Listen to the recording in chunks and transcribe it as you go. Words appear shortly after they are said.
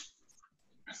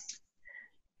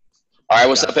All right,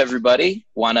 what's up, everybody?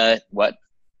 Wanna what?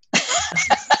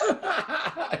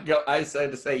 I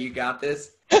said to say you got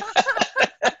this. But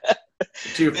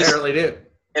you apparently do.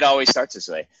 It always starts this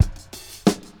way.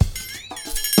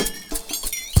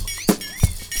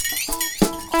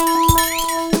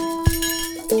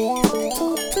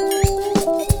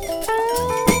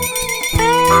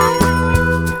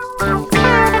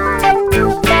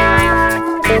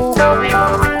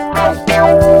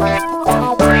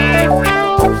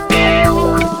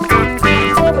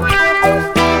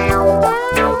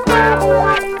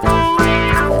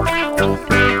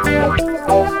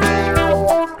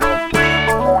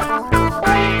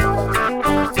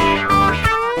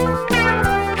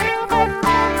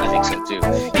 I think so too.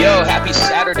 Yo, happy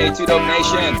Saturday, Two Dope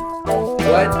Nation.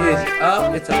 What is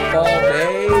up? It's a fall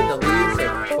day. The leaves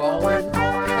have fallen,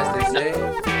 as they say.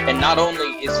 And not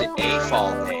only is it a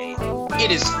fall day,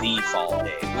 it is the fall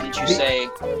day. Wouldn't you say?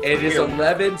 It is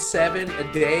 11/7,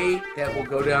 a day that will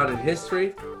go down in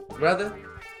history, brother.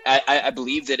 I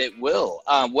believe that it will.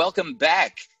 Welcome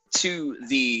back to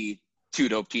the Two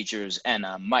Dope Teachers and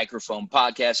a Microphone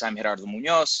podcast. I'm Gerardo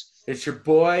Munoz. It's your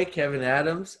boy, Kevin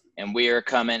Adams. And we are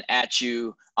coming at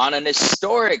you on an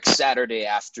historic Saturday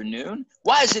afternoon.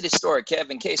 Why is it historic, Kev?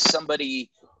 In case somebody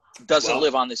doesn't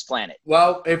live on this planet.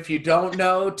 Well, if you don't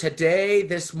know, today,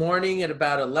 this morning at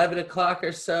about 11 o'clock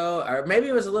or so, or maybe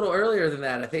it was a little earlier than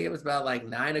that. I think it was about like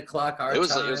 9 o'clock our time.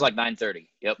 It was like 9:30.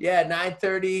 Yep. Yeah,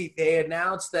 9:30. They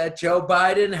announced that Joe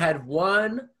Biden had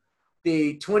won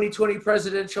the 2020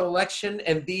 presidential election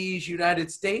in these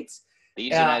United States.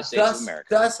 These United States of America.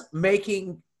 Thus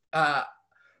making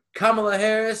Kamala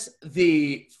Harris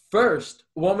the first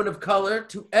woman of color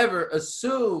to ever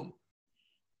assume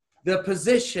the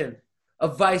position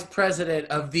of vice president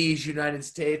of these United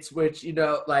States, which, we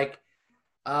can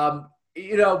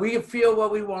feel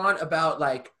what we want about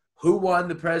like who won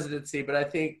the presidency, but I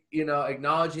think,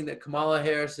 acknowledging that Kamala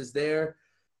Harris is there,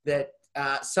 that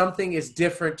something is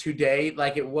different today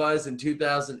like it was in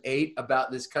 2008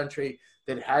 about this country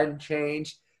that hadn't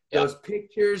changed. Yeah. Those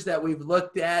pictures that we've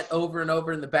looked at over and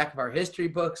over in the back of our history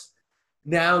books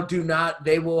now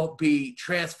they will be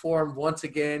transformed once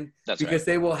again. That's because right.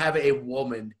 They will have a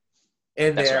woman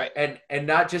in That's there. right. And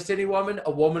not just any woman,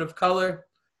 a woman of color,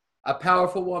 a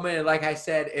powerful woman. And like I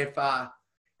said, if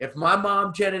my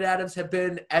mom, Janet Adams, had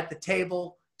been at the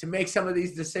table to make some of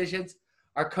these decisions,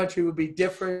 our country would be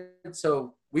different.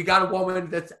 So we got a woman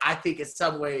that I think in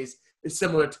some ways is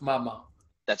similar to my mom.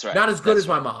 That's right. Not as good as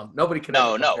my mom. Nobody can.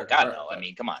 No, God, no. I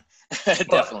mean, come on.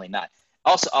 Definitely not.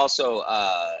 Also,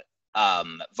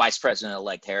 Vice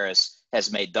President-elect Harris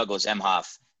has made Douglas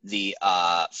Emhoff the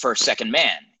second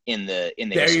man in the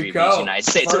history of the United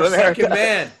States of America. Second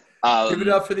man. Give it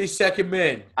up for these second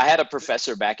men. I had a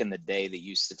professor back in the day that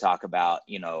used to talk about,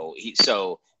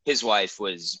 his wife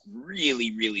was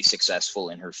really, really successful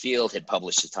in her field, had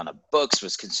published a ton of books,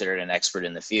 was considered an expert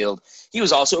in the field. He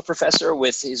was also a professor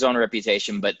with his own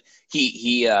reputation, but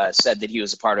he said that he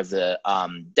was a part of the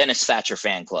Dennis Thatcher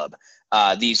fan club.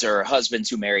 These are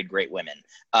husbands who married great women.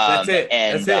 That's it.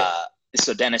 And That's it.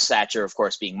 So Dennis Thatcher, of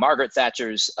course, being Margaret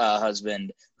Thatcher's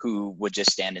husband, who would just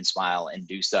stand and smile and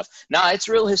do stuff. No, it's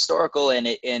real historical,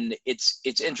 and it's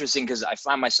interesting because I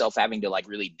find myself having to like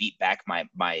really beat back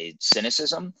my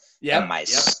cynicism and my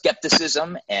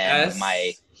skepticism and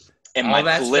my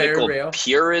political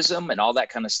purism and all that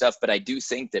kind of stuff. But I do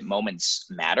think that moments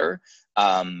matter.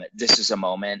 This is a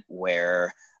moment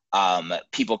where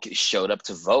people showed up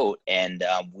to vote, and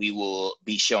we will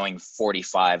be showing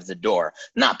 45 the door.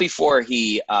 Not before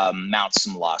he mounts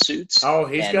some lawsuits. Oh,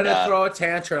 he's gonna throw a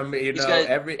tantrum.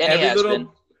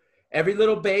 Every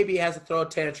little baby has to throw a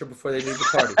tantrum before they leave the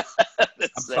party.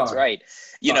 That's right.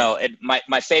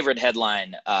 My favorite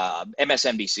headline,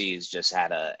 MSNBC has just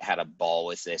had a ball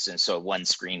with this, and so one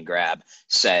screen grab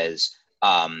says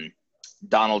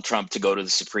Donald Trump to go to the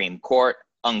Supreme Court,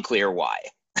 unclear why.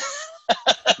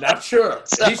 Not sure.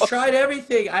 So, he's tried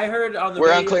everything. I heard on the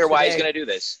we're unclear why he's going to do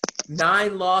this.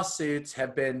 9 lawsuits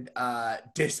have been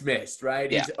dismissed, right?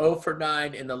 Yeah. He's 0 for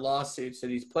 9 in the lawsuits that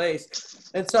he's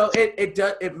placed. And so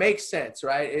it makes sense,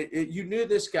 right? You knew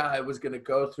this guy was going to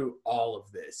go through all of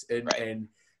this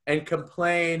and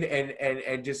complain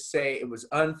and just say it was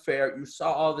unfair. You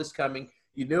saw all this coming.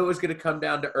 You knew it was going to come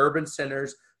down to urban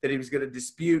centers, that he was going to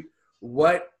dispute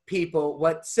what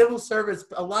civil servants,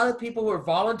 a lot of people who are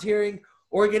volunteering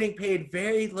or getting paid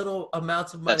very little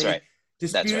amounts of money,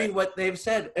 disputing what they've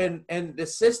said. And the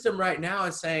system right now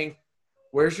is saying,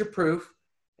 where's your proof?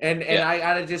 And I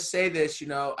got to just say this,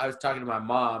 I was talking to my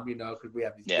mom, because we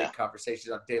have these big conversations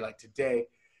on a day like today.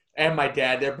 and my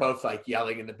dad, they're both like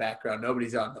yelling in the background.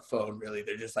 Nobody's on the phone really.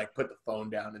 They're just like put the phone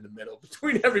down in the middle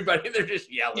between everybody. They're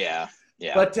just yelling. Yeah.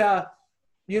 Yeah. But,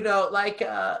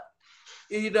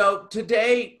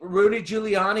 today, Rudy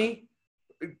Giuliani,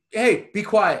 hey, be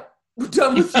quiet. We're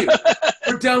done with you.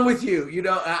 We're done with you.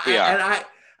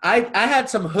 I had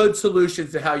some hood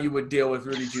solutions to how you would deal with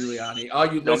Rudy Giuliani. All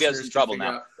you Don't get us listeners in trouble figure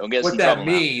now. out Don't get us what in that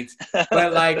trouble means.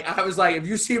 But I was like, if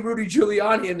you see Rudy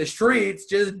Giuliani in the streets,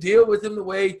 just deal with him the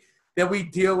way that we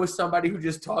deal with somebody who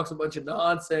just talks a bunch of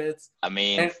nonsense. I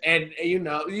mean, and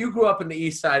you grew up in the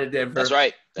east side of Denver. that's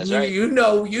right. That's right. You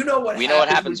know what we know what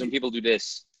happens when people do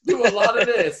this. Do a lot of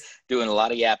this. Doing a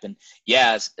lot of yapping.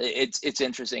 Yes, it's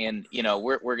interesting, and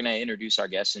we're going to introduce our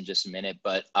guests in just a minute,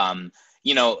 but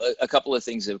a couple of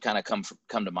things that have kind of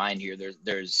come to mind here.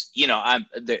 There's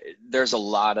a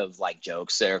lot of like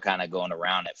jokes that are kind of going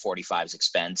around at 45's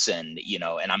expense, and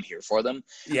I'm here for them.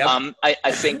 Yep.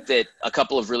 I think that a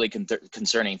couple of really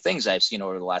concerning things I've seen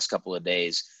over the last couple of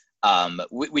days.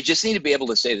 We just need to be able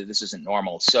to say that this isn't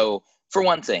normal. So for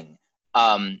one thing,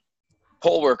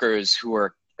 poll workers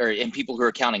and people who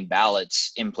are counting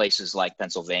ballots in places like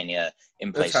Pennsylvania,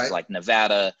 in places like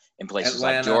Nevada, in places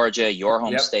Atlanta. like Georgia, your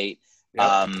home state,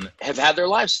 Yep. have had their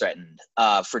lives threatened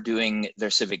for doing their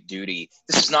civic duty.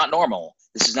 This is not normal.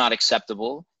 This is not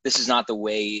acceptable. This is not the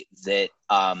way that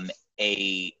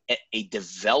a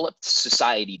developed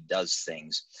society does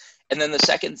things. And then the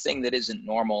second thing that isn't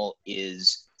normal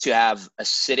is to have a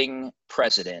sitting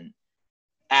president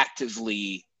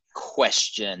actively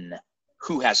question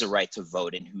who has a right to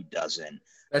vote and who doesn't.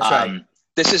 That's right.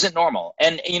 This isn't normal.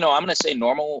 And, I'm going to say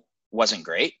normal wasn't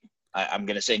great. I'm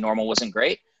going to say normal wasn't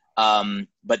great.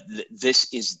 But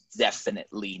this is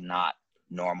definitely not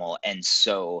normal. And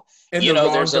so, in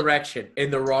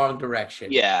the wrong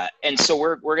direction. Yeah. And so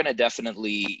we're going to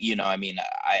definitely,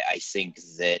 I think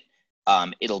that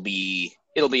it'll be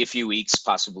a few weeks,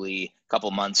 possibly a couple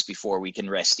months before we can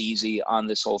rest easy on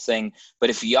this whole thing. But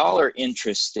if y'all are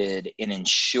interested in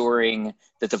ensuring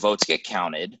that the votes get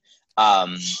counted,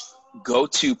 go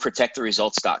to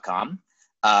protecttheresults.com.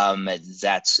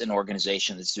 That's an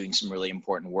organization that's doing some really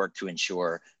important work to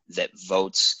ensure that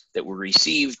votes that were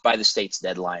received by the state's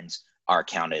deadlines are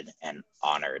counted and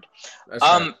honored. That's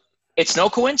right. It's no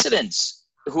coincidence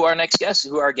who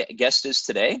our guest is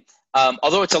today.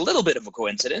 Although it's a little bit of a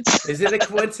coincidence. Is it a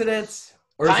coincidence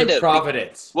or is it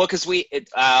providence? Well, because you see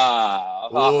what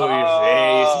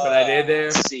I did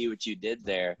there? See what you did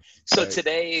there. So right.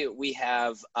 Today we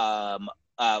have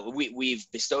we've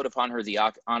bestowed upon her the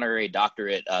honorary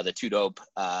doctorate, the Two Dope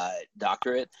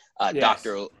doctorate, Yes.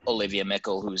 Dr. Olivia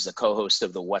Meikle, who's the co-host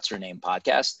of the What's Her Name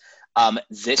podcast.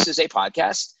 This is a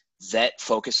podcast that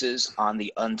focuses on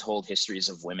the untold histories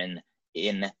of women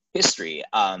in history,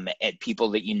 and people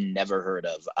that you never heard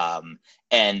of.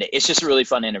 And it's just a really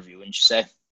fun interview, wouldn't you say?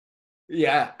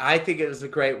 Yeah, I think it was a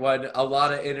great one. A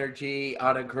lot of energy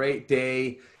on a great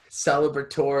day,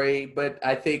 celebratory, but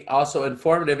I think also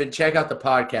informative. And check out the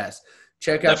podcast.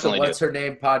 Check out the What's Her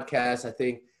Name podcast. I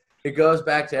think it goes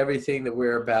back to everything that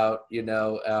we're about,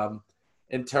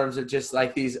 in terms of just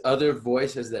like these other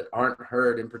voices that aren't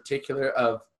heard, in particular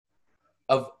of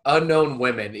unknown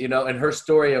women, and her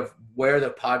story of where the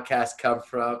podcast comes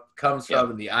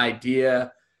from, and the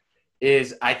idea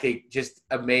is, I think, just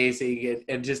amazing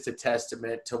and just a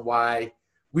testament to why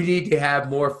we need to have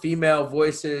more female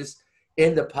voices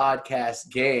in the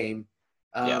podcast game,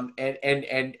 and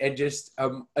just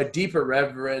a deeper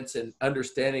reverence and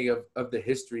understanding of the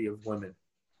history of women,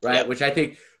 right? Yep. Which I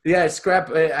think,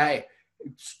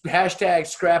 hashtag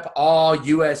scrap all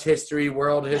U.S. history,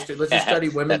 world history. Let's just study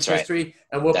women's history,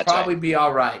 and we'll probably be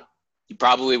all right. You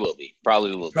probably will be.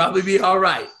 Probably be all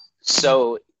right.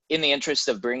 So in the interest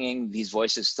of bringing these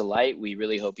voices to light, we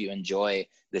really hope you enjoy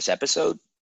this episode.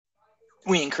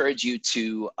 We encourage you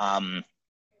to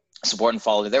support and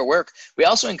follow their work. We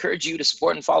also encourage you to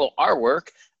support and follow our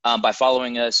work by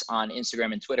following us on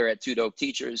Instagram and Twitter at Two Dope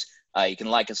Teachers. You can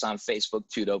like us on Facebook,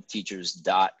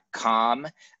 twodopeteachers.com.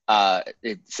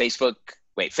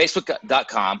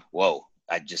 Facebook.com. Whoa,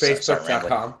 I just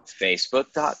Facebook.com.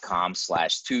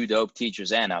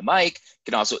 Facebook.com/2dopeteachers. And Mike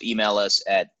can also email us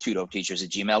at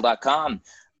twodopeteachers@gmail.com.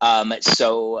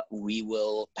 So we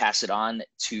will pass it on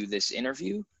to this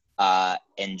interview.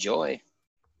 Enjoy.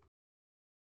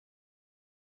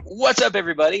 What's up,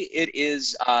 everybody? It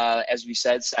is, as we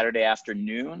said, Saturday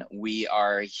afternoon. We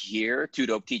are here, Two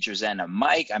Dope Teachers and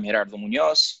Mike. I'm Gerardo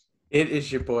Munoz. It is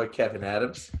your boy, Kevin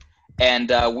Adams. And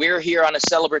we're here on a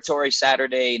celebratory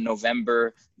Saturday,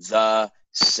 November the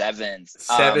 7th.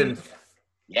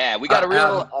 Yeah, we got a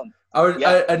real...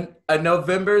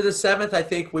 November the 7th, I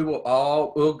think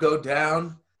we'll go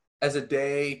down as a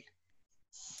day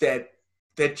that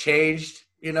changed,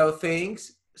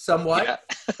 things somewhat, Yeah.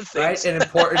 right? An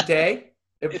important day,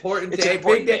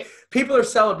 big day. People are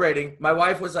celebrating. My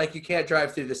wife was like, "You can't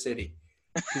drive through the city."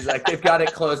 She's like, "They've got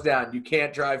it closed down. You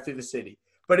can't drive through the city."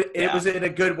 But it was in a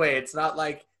good way. It's not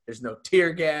like there's no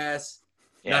tear gas,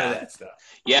 none of that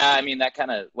stuff. Yeah, I mean that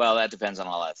that depends on a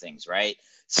lot of things, right?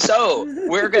 So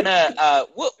we're gonna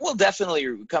we'll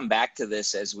definitely come back to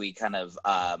this as we kind of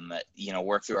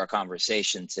work through our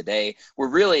conversation today. We're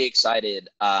really excited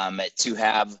to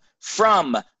have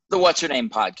from the What's Your Name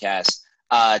podcast,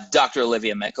 Dr.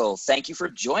 Olivia Meikle. Thank you for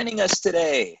joining us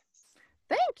today.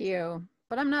 Thank you,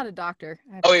 but I'm not a doctor.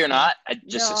 Oh, you're not? I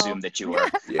just assumed that you were.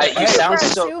 You sound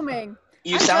so.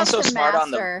 You sound so smart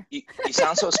on the you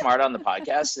sound so smart on the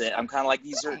podcast that I'm kind of like,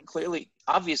 these are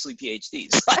obviously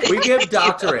PhDs. Like, we give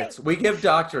doctorates. We give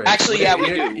doctorates. Actually,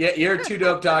 we do. You're a 2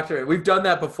 dope doctorate. We've done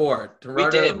that before. We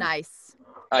did. Nice.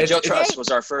 Joe Truss was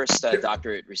our first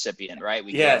doctorate recipient, right?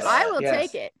 Yes. I will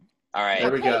take it. All right.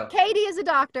 There we go. Katie is a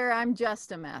doctor. I'm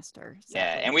just a master. So.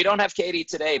 Yeah, and we don't have Katie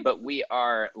today, but we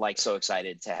are so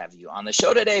excited to have you on the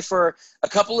show today for a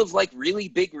couple of really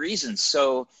big reasons.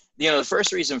 So, the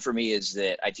first reason for me is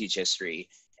that I teach history,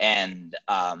 and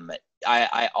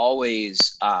I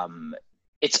always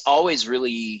it's always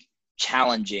really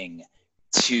challenging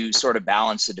to sort of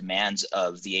balance the demands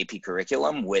of the AP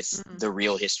curriculum with the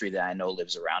real history that I know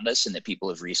lives around us and that people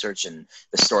have researched and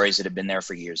the stories that have been there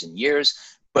for years and years.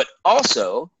 But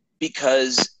also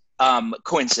because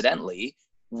coincidentally,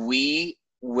 we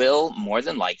will more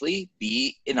than likely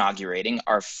be inaugurating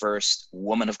our first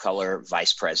woman of color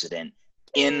vice president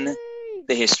in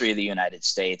the history of the United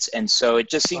States. And so it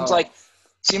just seems like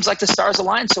the stars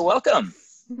aligned. So welcome.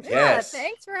 Yeah,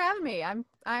 thanks for having me.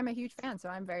 I'm a huge fan, so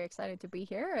I'm very excited to be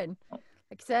here. And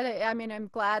like I said, I mean, I'm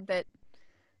glad that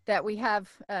we have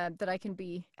that I can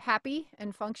be happy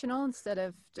and functional instead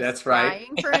of just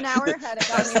crying for an hour.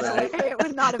 It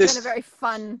would not have been a very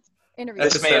fun interview.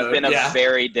 This may have been a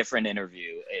very different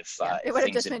interview if it would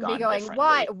have just been me going,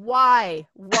 why?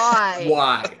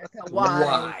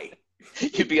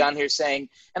 You'd be on here saying,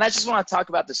 and I just want to talk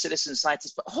about the citizen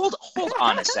scientist, but hold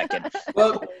on a second.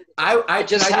 Well, I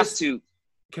just have to.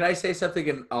 Can I say something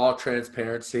in all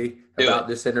transparency about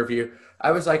this interview?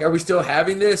 I was like, are we still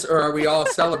having this or are we all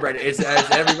celebrating? Is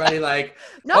everybody like,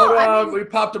 we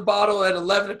popped a bottle at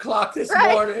 11 o'clock this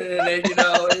morning and it's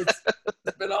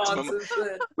been on since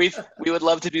then. We would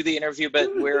love to do the interview, but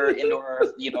we're in our,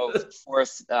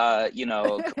 fourth,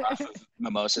 carafe of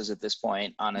mimosas at this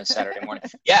point on a Saturday morning.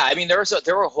 Yeah, I mean, there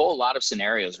were a whole lot of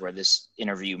scenarios where this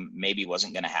interview maybe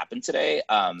wasn't going to happen today.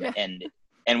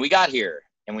 And we got here.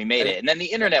 And we made it. And then the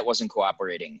internet wasn't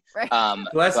cooperating. Right.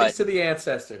 Blessings to the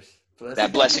ancestors.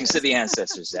 Blessings to the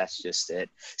ancestors. That's just it.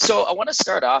 So I want to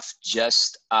start off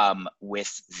just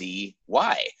with the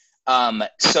why.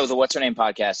 So the What's Her Name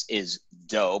podcast is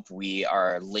dope. We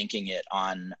are linking it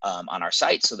on our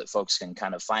site so that folks can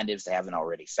kind of find it if they haven't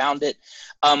already found it.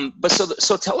 But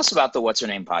so tell us about the What's Her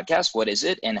Name podcast. What is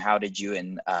it? And how did you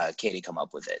and Katie come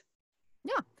up with it?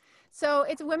 Yeah. So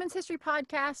it's a women's history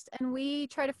podcast, and we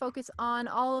try to focus on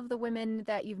all of the women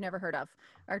that you've never heard of.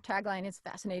 Our tagline is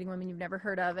fascinating women you've never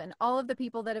heard of, and all of the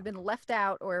people that have been left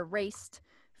out or erased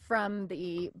from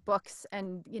the books.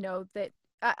 And, that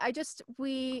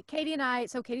Katie and I,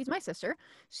 so Katie's my sister.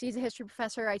 She's a history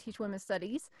professor. I teach women's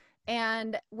studies.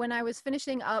 And when I was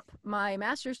finishing up my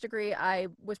master's degree, I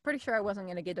was pretty sure I wasn't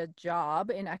going to get a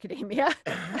job in academia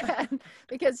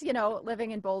because,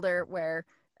 living in Boulder where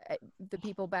the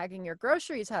people bagging your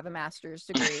groceries have a master's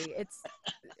degree,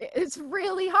 it's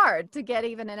really hard to get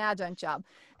even an adjunct job.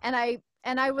 And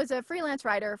I was a freelance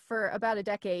writer for about a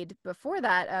decade before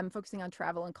that, focusing on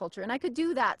travel and culture. And I could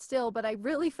do that still, but I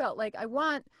really felt like I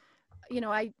went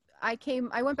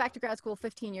back to grad school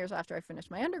 15 years after I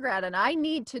finished my undergrad, and I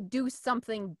need to do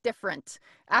something different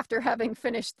after having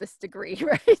finished this degree,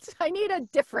 right? I need a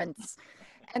difference.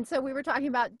 And so we were talking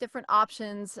about different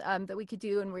options that we could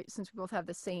do. And since we both have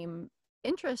the same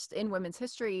interest in women's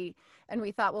history, and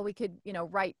we thought, well, we could,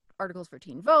 write articles for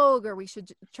Teen Vogue, or we should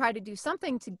try to do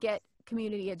something to get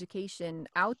community education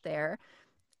out there.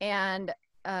 And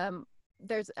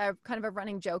there's a kind of a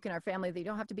running joke in our family that you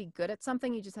don't have to be good at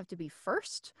something, you just have to be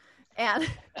first. And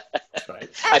that's right.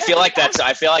 I feel like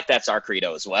that's our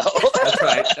credo as well. That's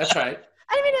right.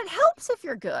 I mean, it helps if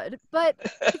you're good, but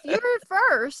if you're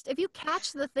first, if you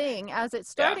catch the thing as it's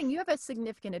starting, you have a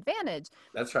significant advantage.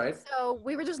 That's right. So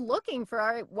we were just looking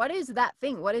for, what is that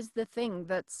thing? What is the thing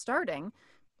that's starting?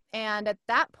 And at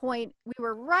that point, we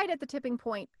were right at the tipping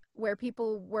point where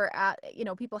people were at,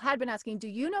 people had been asking, do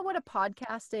you know what a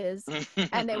podcast is?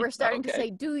 And they were starting to say,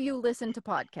 do you listen to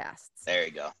podcasts? There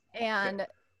you go. And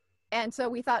so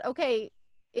we thought, okay,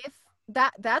 if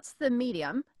that's the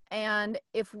medium, and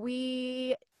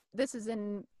this is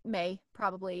in May,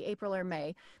 probably April or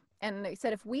May, and they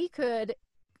said if we could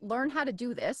learn how to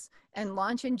do this and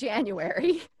launch in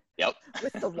January, yep,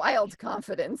 with the wild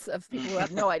confidence of people who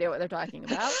have no idea what they're talking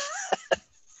about,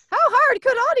 how hard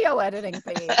could audio editing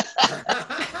be?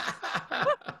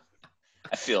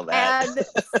 I feel that. And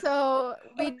so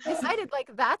we decided, like,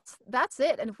 that's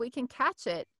it. And if we can catch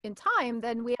it in time,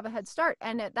 then we have a head start.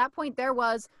 And at that point, there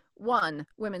was one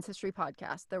women's history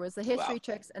podcast. There was the History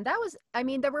Chicks. And that was,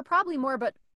 there were probably more,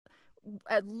 but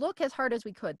look as hard as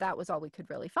we could, that was all we could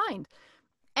really find.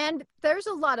 And there's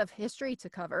a lot of history to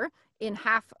cover in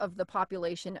half of the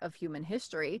population of human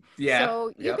history. Yeah.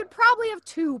 So you could probably have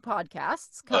 2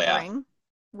 podcasts covering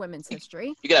women's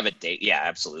history. You could have a date. Yeah,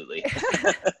 absolutely.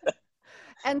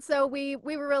 And so we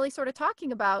were really sort of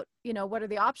talking about, what are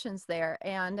the options there?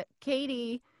 And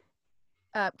Katie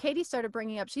started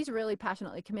bringing up, she's really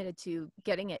passionately committed to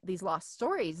getting these lost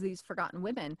stories, these forgotten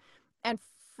women. And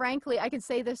frankly, I can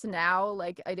say this now,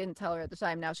 like I didn't tell her at the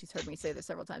time. Now she's heard me say this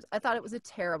several times. I thought it was a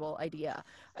terrible idea.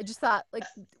 I just thought, like,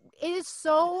 it is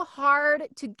so hard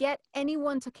to get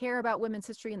anyone to care about women's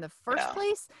history in the first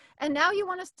place. And now you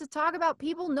want us to talk about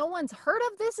people no one's heard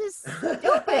of? This is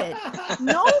stupid.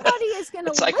 Nobody is going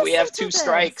to listen. It's like we have 2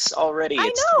 strikes already. I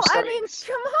know.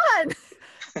 Come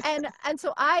on. And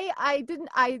so I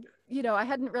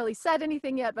hadn't really said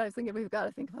anything yet, but I was thinking we've got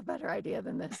to think of a better idea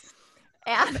than this.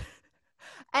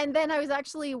 And then I was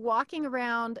actually walking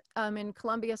around in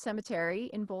Columbia Cemetery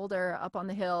in Boulder, up on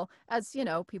the hill, as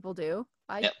people do.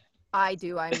 I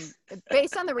do. I'm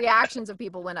based on the reactions of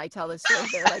people when I tell this story.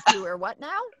 They're like, "You were what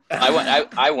now?"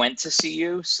 I went to see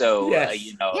you, so yes.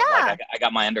 Like I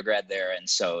got my undergrad there, and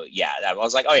so I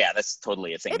was like, oh yeah, that's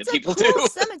totally a thing that people do.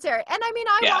 Cemetery, and I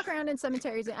walk around in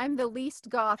cemeteries. I'm the least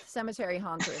goth cemetery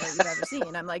haunter that you've ever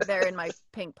seen. I'm like there in my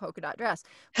pink polka dot dress,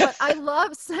 but I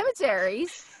love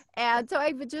cemeteries, and so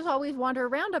I would just always wander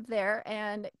around up there,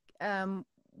 and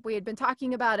we had been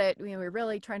talking about it. We were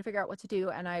really trying to figure out what to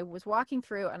do. And I was walking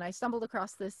through and I stumbled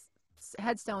across this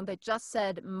headstone that just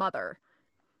said mother.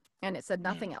 And it said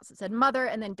nothing else. It said mother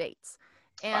and then dates.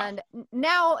 And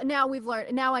now we've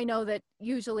learned, now I know that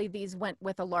usually these went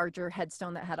with a larger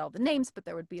headstone that had all the names, but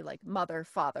there would be like mother,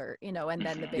 father, and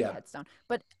then the big headstone.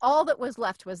 But all that was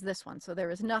left was this one. So there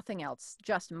was nothing else,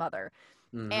 just mother.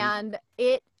 Mm-hmm. And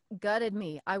it gutted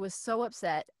me. I was so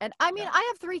upset. And I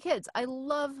have 3 kids. I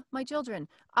love my children.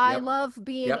 I love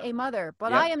being a mother,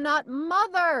 but I am not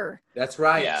mother. That's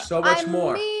right. Yeah. So much I'm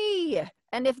more. Me.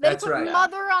 And if they put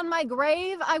mother on my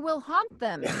grave, I will haunt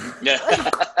them.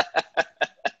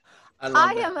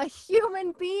 I am a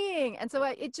human being. And so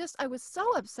I was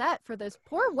so upset for this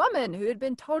poor woman who had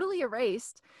been totally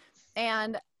erased.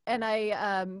 And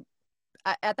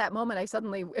at that moment,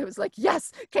 it was like,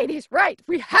 yes, Katie's right.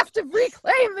 We have to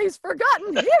reclaim these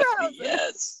forgotten heroes.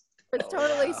 Yes. It's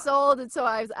totally sold. And so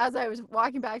as I was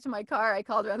walking back to my car, I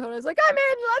called her and I was like, I'm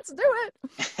in, let's do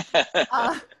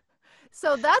it.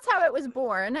 So that's how it was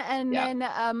born. And then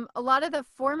a lot of the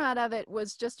format of it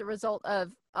was just a result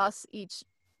of us each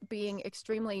being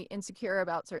extremely insecure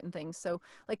about certain things. So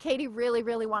like Katie really,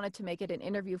 really wanted to make it an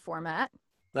interview format.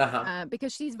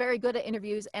 Because she's very good at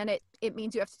interviews, and it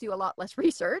means you have to do a lot less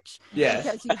research. Yes.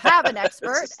 Because you have an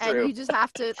expert and you just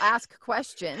have to ask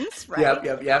questions, right?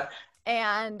 Yep.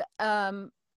 And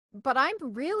but I'm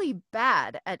really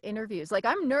bad at interviews. Like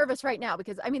I'm nervous right now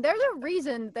because there's a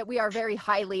reason that we are very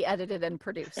highly edited and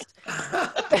produced.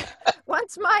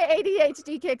 Once my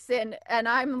ADHD kicks in and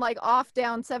I'm like off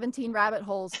down 17 rabbit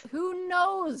holes, who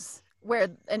knows where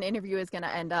an interview is going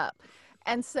to end up.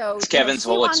 And so it's Kevin's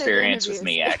whole experience with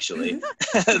me, actually.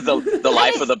 the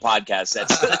life of the podcast.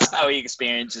 That's how he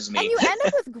experiences me. And you end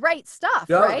up with great stuff,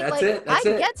 right? I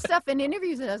get stuff in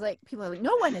interviews and I was like, people are like,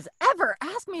 no one has ever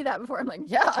asked me that before. I'm like,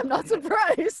 yeah, I'm not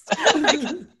surprised. Like,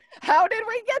 how did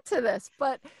we get to this?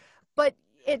 But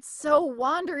it's so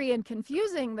wandery and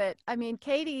confusing that,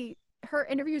 Katie, her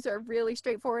interviews are really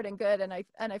straightforward and good. And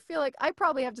I feel like I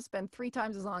probably have to spend 3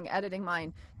 times as long editing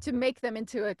mine to make them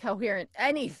into a coherent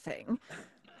anything.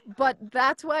 But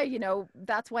that's why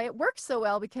it works so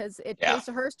well, because it plays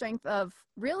to her strength of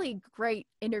really great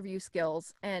interview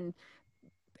skills. And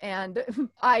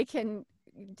I can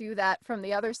do that from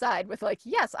the other side with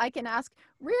yes, I can ask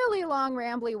really long,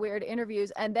 rambly, weird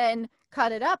interviews and then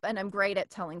cut it up. And I'm great at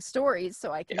telling stories.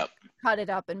 So I can cut it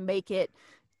up and make it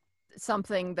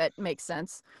something that makes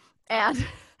sense. And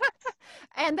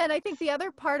and then I think the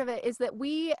other part of it is that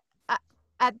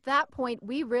at that point,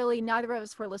 we really, neither of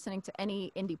us were listening to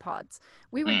any indie pods.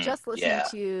 We were just listening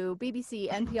to BBC,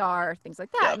 NPR, things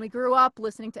like that. Yep. And we grew up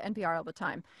listening to NPR all the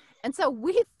time. And so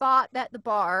we thought that the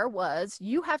bar was,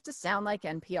 you have to sound like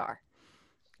NPR.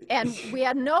 And we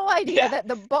had no idea that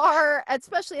the bar,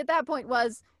 especially at that point,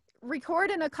 was record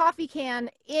in a coffee can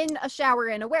in a shower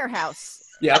in a warehouse.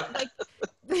 Yep.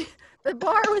 Like, the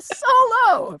bar was so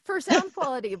low for sound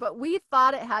quality, but we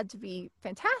thought it had to be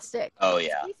fantastic. Oh,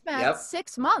 yeah. So we spent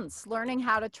 6 months learning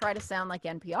how to try to sound like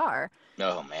NPR.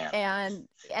 Oh, man.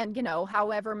 And you know,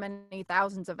 however many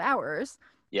thousands of hours.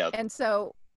 Yep. And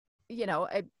so, you know,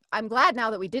 I'm glad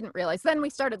now that we didn't realize. Then we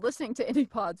started listening to indie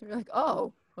pods. We were like,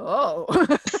 oh. Wow.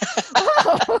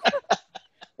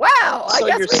 So I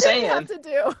guess you're we saying, didn't have to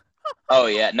do. Oh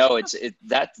yeah, no,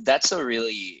 that's a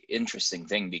really interesting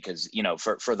thing because, you know,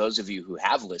 for those of you who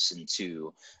have listened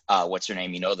to What's Her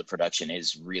Name, you know, the production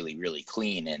is really, really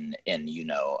clean and you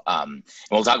know, and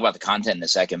we'll talk about the content in a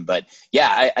second, but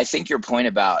yeah, I think your point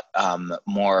about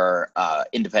more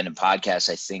independent podcasts,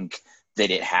 I think that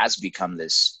it has become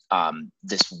this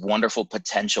this wonderful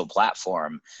potential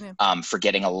platform for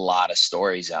getting a lot of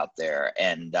stories out there.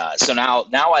 And so now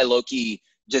I low-key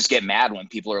just get mad when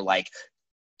people are like,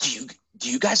 do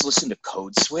you guys listen to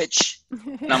Code Switch?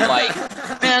 And I'm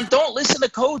like, man, don't listen to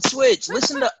Code Switch.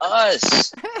 Listen to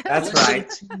us. That's listen right.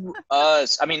 to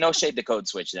us. I mean, no shade to Code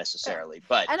Switch necessarily,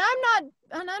 but and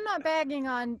I'm not bagging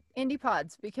on indie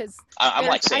pods because I'm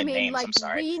like saying names. like, I'm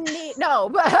sorry.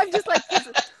 But I'm just like,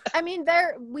 I mean,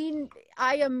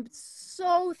 I am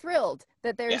so thrilled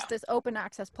that there's this open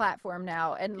access platform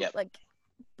now, and like,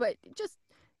 but just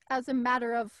as a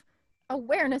matter of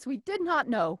awareness, we did not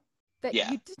know that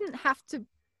you didn't have to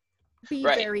be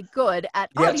very good at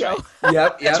audio.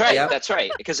 That's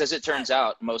right. Because as it turns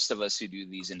out, most of us who do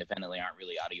these independently aren't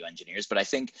really audio engineers. But I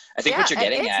think what you're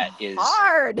getting at is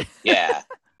hard. Yeah,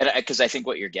 and because I think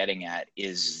what you're getting at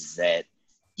is that,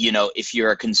 you know, if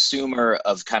you're a consumer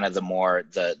of kind of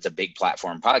the big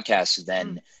platform podcasts,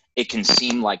 then it can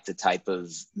seem like the type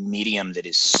of medium that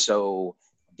is so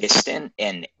distant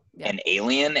and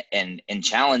alien and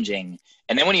challenging.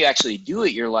 And then when you actually do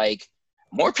it, you're like,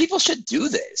 more people should do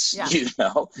this, you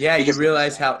know? Yeah, you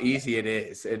realize how easy it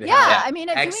is. And I mean,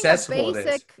 accessible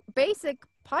doing basic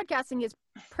podcasting is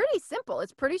pretty simple.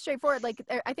 It's pretty straightforward. Like,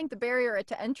 I think the barrier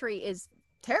to entry is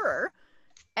terror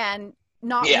and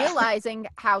not realizing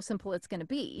how simple it's going to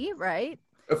be, right?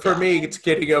 For me, it's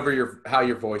getting over how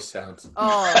your voice sounds.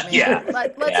 Oh, man.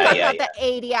 Let's talk about the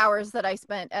 80 hours that I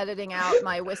spent editing out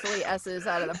my whistly S's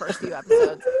out of the first few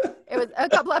episodes. It was a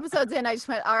couple episodes in, I just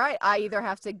went, all right, I either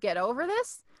have to get over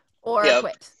this or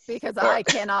quit because I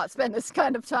cannot spend this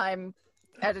kind of time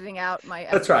editing out my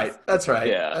S's. That's right.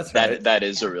 Yeah, that's right. That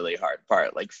is a really hard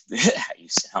part, like how you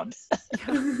sound.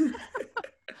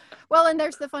 Well, and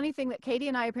there's the funny thing that Katie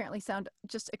and I apparently sound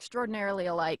just extraordinarily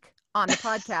alike on the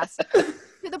podcast.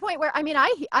 To the point where, I mean,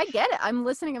 I get it. I'm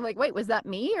listening. I'm like, wait, was that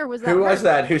me or was that Who her? was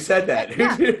that? Who said that?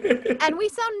 Yeah. And we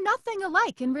sound nothing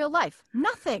alike in real life.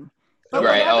 Nothing. But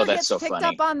right. Oh, gets that's so picked funny.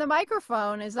 up on the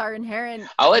microphone is our inherent.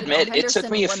 I'll admit, it Henderson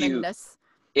took me a few. womanness.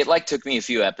 It took me a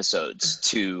few episodes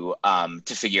to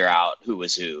figure out who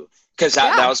was who, because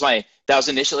that was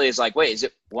initially is like, wait, is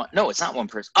it one? No, it's not one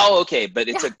person. Oh, okay, but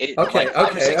it took like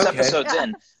 5 or 6 episodes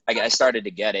in. I started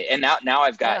to get it, and now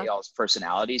I've got y'all's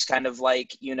personalities kind of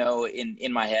like, you know,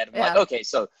 in my head. I'm like, okay,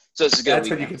 so this is good. That's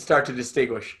when you can start to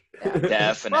distinguish. Yeah,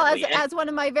 definitely. Well, as one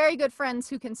of my very good friends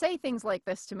who can say things like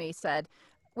this to me said,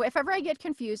 if ever I get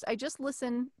confused, I just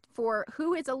listen for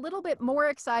who is a little bit more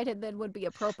excited than would be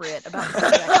appropriate about the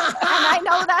subject, and I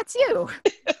know that's you.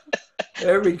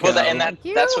 There we go. Well,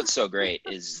 that's what's so great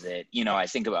is that, you know, I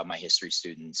think about my history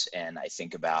students and I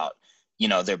think about, you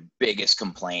know, their biggest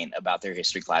complaint about their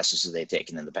history classes that they've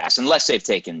taken in the past, unless they've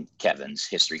taken Kevin's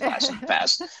history class in the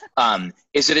past,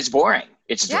 is that it's boring.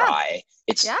 It's dry.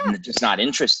 It's just not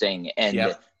interesting.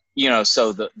 And, you know,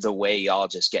 so the way y'all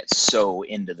just get so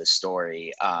into the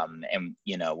story, and,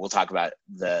 you know, we'll talk about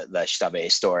the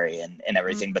Shtabe story and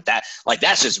everything, but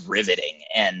that's just riveting.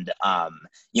 And,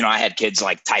 you know, I had kids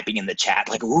like typing in the chat,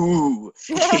 like, ooh,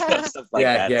 you know, stuff like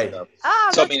that. Yeah.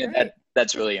 So I mean,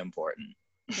 that's really important.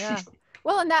 Yeah.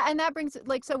 Well, and that brings,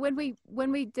 like, so when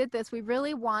we did this, we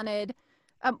really wanted,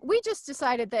 we just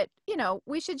decided that, you know,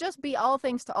 we should just be all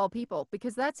things to all people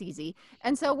because that's easy.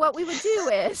 And so what we would do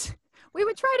is we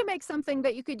would try to make something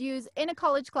that you could use in a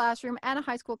college classroom and a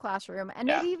high school classroom and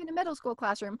maybe even a middle school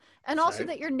classroom. And also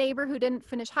that your neighbor who didn't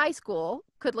finish high school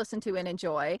could listen to and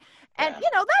enjoy. And, you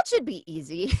know, that should be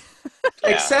easy.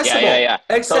 Accessible. Yeah.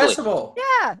 Accessible. Totally.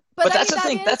 Yeah. But that's the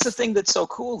thing. That's the thing that's so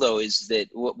cool, though, is that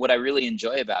what I really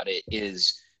enjoy about it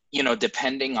is you know,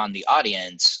 depending on the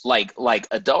audience, like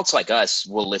adults like us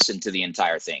will listen to the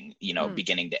entire thing, you know,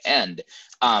 beginning to end.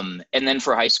 And then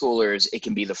for high schoolers, it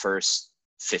can be the first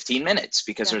 15 minutes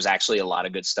because there's actually a lot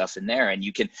of good stuff in there. And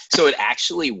so it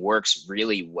actually works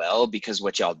really well, because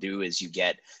what y'all do is you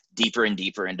get deeper and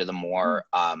deeper into the more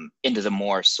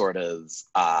sort of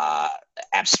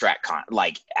abstract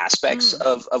aspects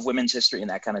of women's history and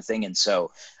that kind of thing. And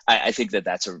so I think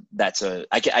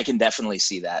I can definitely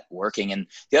see that working. And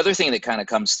the other thing that kind of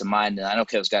comes to mind, and I know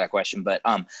Kev's got a question, but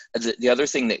the other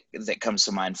thing that comes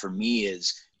to mind for me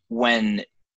is when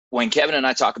Kevin and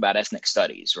I talk about ethnic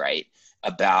studies, right?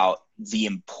 About the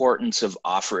importance of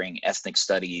offering ethnic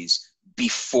studies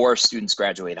before students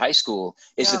graduate high school,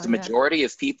 is that the majority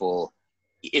of people,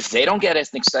 if they don't get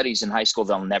ethnic studies in high school,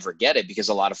 they'll never get it, because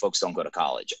a lot of folks don't go to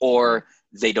college, or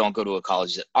they don't go to a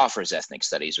college that offers ethnic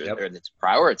studies or that's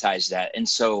prioritized that. And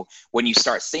so when you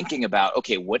start thinking about,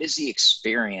 okay, what is the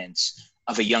experience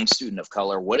of a young student of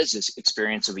color? What is this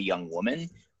experience of a young woman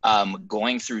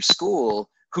going through school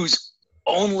whose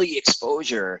only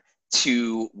exposure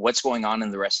to what's going on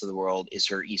in the rest of the world is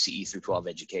her ECE through 12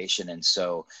 education? And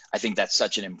so I think that's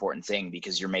such an important thing,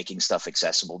 because you're making stuff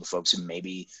accessible to folks who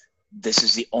maybe this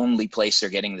is the only place they're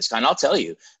getting this kind. I'll tell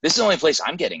you, this is the only place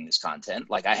I'm getting this content.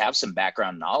 Like, I have some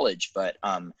background knowledge, but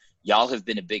y'all have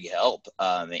been a big help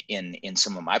in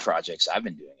some of my projects I've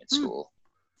been doing at school.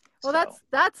 Well, so.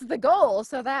 that's the goal.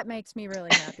 So that makes me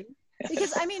really happy.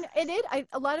 Because I mean,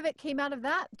 a lot of it came out of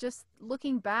that, just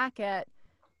looking back at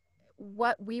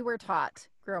what we were taught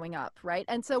growing up, right?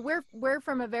 And so we're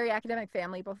from a very academic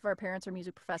family. Both of our parents are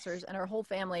music professors, and our whole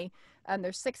family,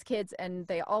 there's 6 kids, and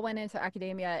they all went into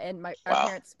academia, and our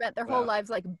parents spent their whole lives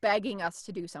like begging us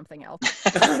to do something else.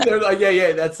 They're like,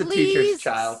 yeah, that's the Please, teacher's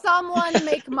child. Someone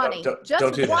make money.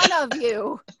 Don't do one that. of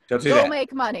you Don't do go that.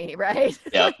 make money, right?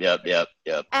 Yep.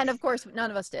 And of course,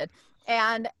 none of us did.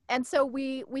 And so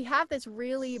we have this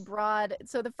really broad,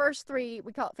 so the first 3,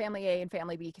 we call it family A and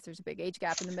family B, because there's a big age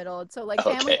gap in the middle. And so like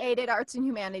family A did arts and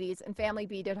humanities, and family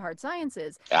B did hard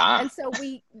sciences. And so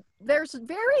there's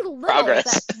very little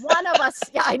that one of us,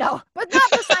 I know, but not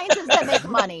the sciences that make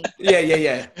money.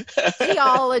 Yeah.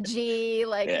 Geology,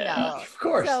 no. Of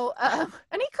course. So, and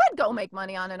he could go make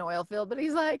money on an oil field, but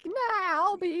he's like, nah,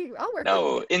 I'll work.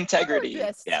 No, integrity.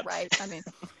 Right. I mean,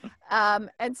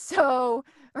 and so,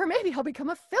 or maybe he'll become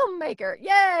a filmmaker.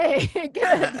 Yay! Good.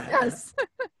 Yes.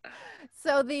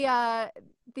 So the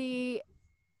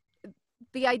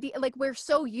idea, like, we're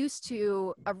so used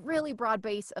to a really broad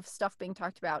base of stuff being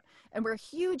talked about, and we're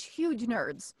huge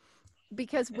nerds,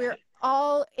 because we're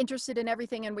all interested in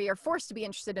everything, and we are forced to be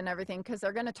interested in everything, because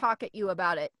they're going to talk at you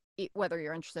about it, whether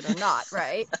you're interested or not,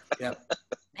 right? Yep.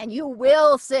 And you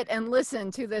will sit and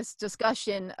listen to this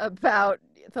discussion about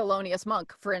Thelonious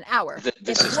Monk for an hour.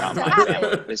 This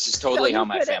is totally how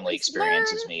my family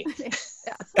experiences me.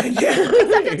 Except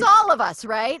it's all of us,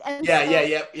 right? And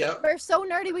we're so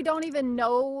nerdy, we don't even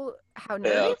know how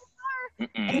nerdy we are,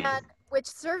 and which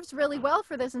serves really well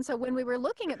for this. And so when we were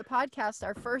looking at the podcast,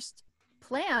 our first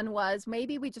plan was,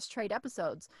 maybe we just trade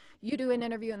episodes. You do an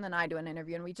interview and then I do an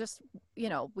interview, and we just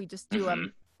do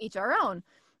them each our own.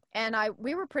 And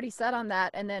we were pretty set on that.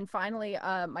 And then finally,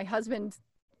 my husband,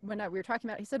 when we were talking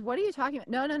about it, he said, "What are you talking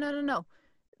about?" No.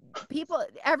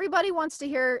 Everybody wants to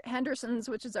hear Henderson's,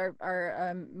 which is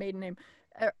our maiden name.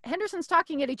 Henderson's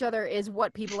talking at each other is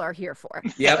what people are here for.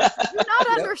 Yep. Do not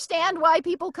understand why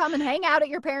people come and hang out at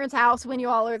your parents' house when you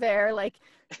all are there. Like,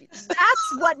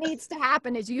 that's what needs to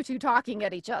happen, is you two talking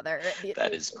at each other.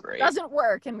 That is great. It doesn't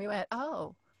work. And we went,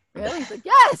 "Oh, really?" He's like,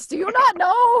 "Yes. Do you not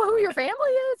know who your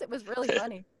family is?" It was really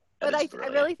funny. But I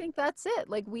really think that's it.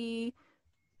 Like,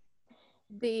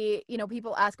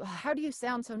 people ask, well, how do you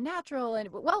sound so natural? And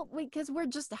because we're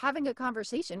just having a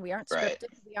conversation. We aren't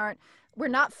scripted. We're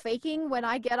not faking. When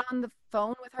I get on the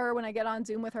phone with her, when I get on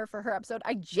Zoom with her for her episode,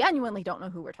 I genuinely don't know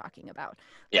who we're talking about.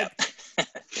 Yeah.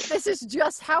 This is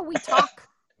just how we talk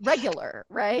regular,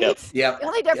 right? Yep. The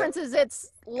only difference is it's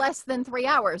less than 3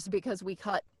 hours, because we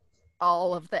cut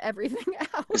all of the everything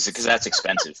out. Because that's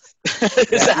expensive.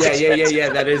 Yeah.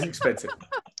 That is expensive.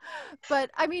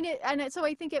 But I mean, so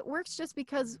I think it works just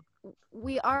because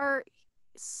we are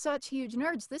such huge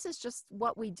nerds. This is just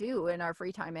what we do in our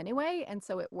free time anyway, and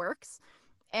so it works.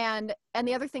 And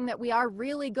the other thing that we are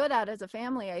really good at as a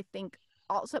family, I think,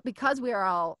 also because we are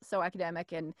all so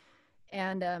academic, and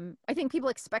I think people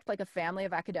expect like a family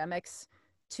of academics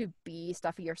to be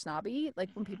stuffy or snobby. Like,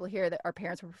 when people hear that our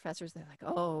parents were professors, they're like,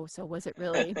 "Oh, so was it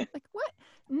really?" Like, what?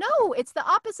 No, it's the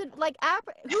opposite. Like,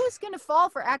 who's going to fall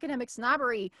for academic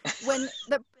snobbery when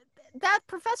that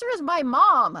professor is my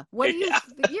mom. What do you,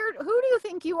 who do you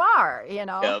think you are, you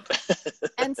know? Yep.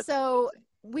 And so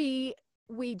we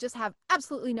just have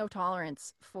absolutely no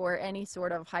tolerance for any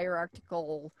sort of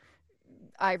hierarchical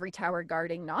ivory tower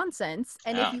guarding nonsense.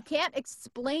 And if you can't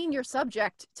explain your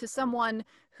subject to someone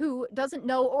who doesn't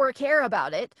know or care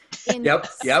about it in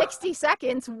 60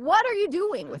 seconds, what are you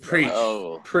doing with Preach.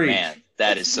 Preach. Man,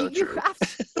 that is so true. Have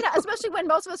to, especially when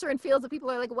most of us are in fields that people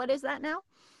are like, what is that now?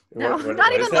 No, what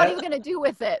not even is what that? are you going to do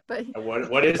with it, but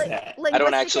what is that? I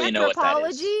don't actually know what that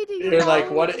is. You're know?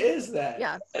 Like, what is that?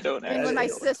 Yeah, I don't know. And when my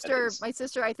sister,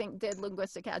 I think, did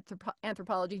linguistic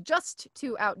anthropology just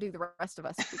to outdo the rest of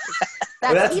us.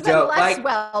 That's even dope. less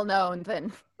well known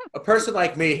than a person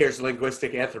like me hears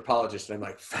linguistic anthropologist, and I'm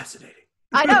like, fascinating.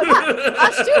 I know, yeah.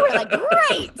 Us too. We're like,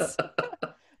 great.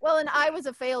 Well, and I was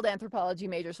a failed anthropology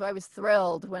major, so I was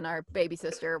thrilled when our baby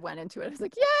sister went into it. I was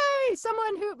like, yay,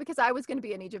 someone who, because I was going to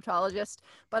be an Egyptologist,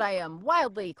 but I am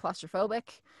wildly claustrophobic.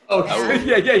 Oh,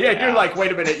 yeah. You're like,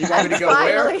 wait a minute, you want me to go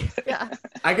where? Yeah.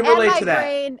 I can relate to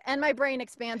that. My brain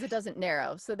expands, it doesn't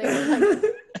narrow. So they were like,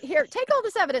 here, take all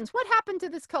this evidence. What happened to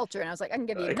this culture? And I was like, I can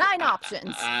give you 9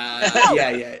 options.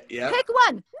 Yeah. Pick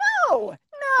one. No.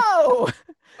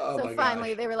 Oh, so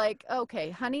finally they were like, okay,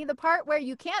 honey, the part where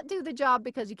you can't do the job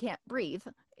because you can't breathe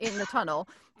in the tunnel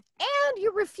and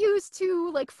you refuse to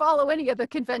like follow any of the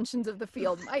conventions of the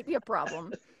field might be a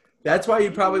problem. That's why you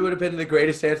probably would have been the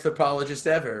greatest anthropologist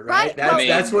ever, right? Right.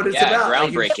 That's what it's about.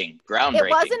 Groundbreaking. It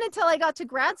wasn't until I got to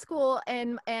grad school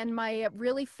and my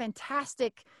really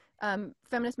fantastic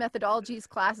feminist methodologies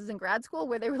classes in grad school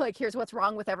where they were like, here's what's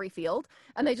wrong with every field.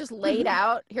 And they just laid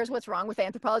out, here's what's wrong with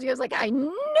anthropology. I was like, I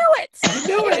knew it.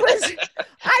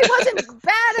 I wasn't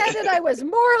bad at it. I was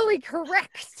morally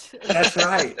correct. That's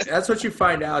right. That's what you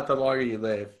find out the longer you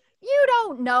live. You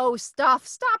don't know stuff.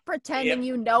 Stop pretending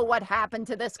you know what happened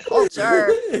to this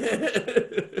culture.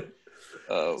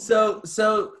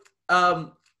 So,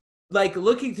 like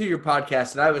looking through your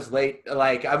podcast, and I was late,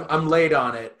 like I'm late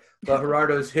on it, but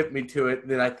Gerardo's hit me to it,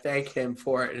 and I thank him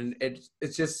for it, and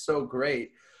it's just so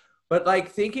great. But like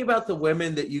thinking about the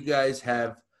women that you guys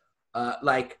have,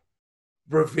 like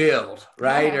revealed,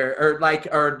 right? Yeah.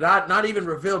 or not even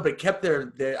revealed, but kept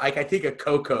their like I think of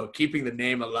Coco, keeping the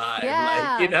name alive,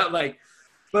 like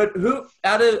But who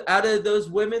out of those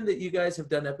women that you guys have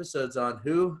done episodes on,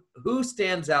 who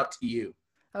stands out to you?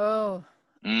 Oh.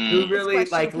 Who really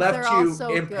like left you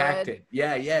so impacted?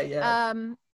 Good. Yeah.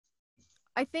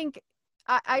 I think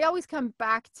I always come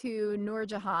back to Noor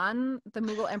Jahan, the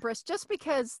Mughal Empress, just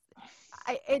because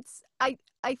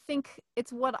I think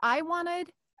it's what I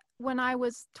wanted when I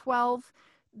was 12.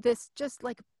 This just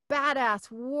like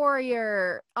badass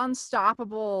warrior,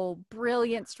 unstoppable,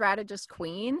 brilliant strategist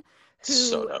queen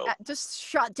who just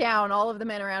shut down all of the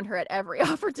men around her at every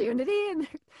opportunity. And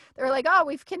they're like, oh,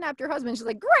 we've kidnapped your husband. She's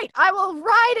like, great, I will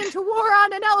ride into war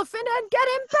on an elephant and get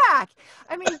him back.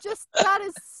 I mean, just that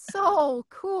is so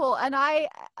cool. And I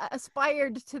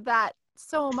aspired to that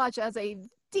so much as a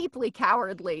deeply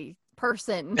cowardly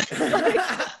person.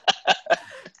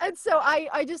 And so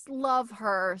I just love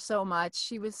her so much.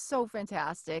 She was so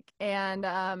fantastic. And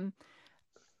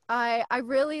I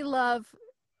really love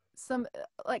some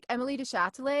like Emily de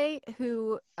Châtelet,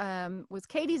 who was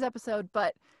Katie's episode,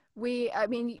 but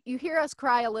you hear us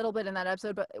cry a little bit in that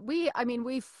episode, but we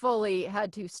fully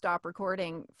had to stop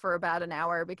recording for about an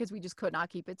hour because we just could not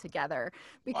keep it together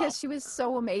because she was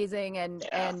so amazing. And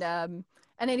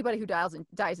anybody who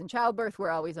dies in childbirth, we're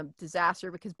always a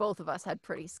disaster because both of us had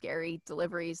pretty scary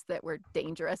deliveries that were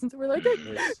dangerous. And so we're like, it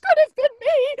could have been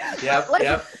me. Yep.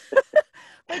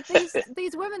 But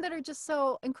these women that are just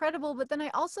so incredible. But then I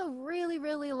also really,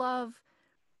 really love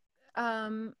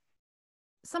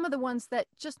some of the ones that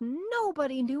just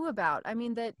nobody knew about. I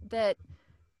mean, that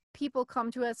people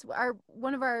come to us.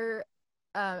 One of our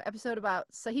episode about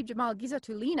Sahib Jamal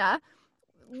Ghizatulina,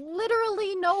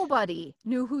 literally nobody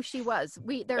knew who she was.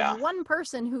 There's one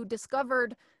person who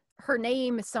discovered her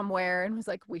name somewhere and was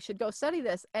like, we should go study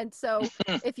this. And so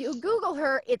if you Google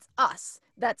her, it's us.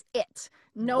 That's it.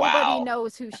 Nobody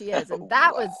knows who she is. And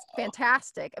that was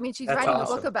fantastic. I mean, she's writing a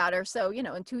book about her. So,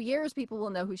 in 2 years, people will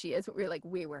know who she is. But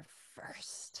we were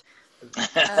first.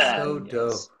 So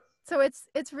dope. So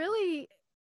it's really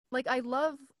like, I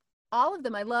love all of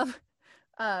them. I love,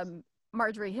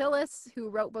 Marjorie Hillis, who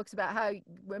wrote books about how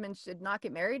women should not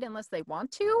get married unless they want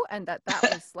to, and that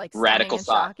was like radical and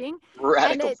thought. Shocking.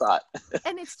 Radical thought.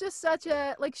 And it's just such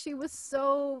a she was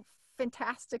so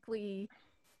fantastically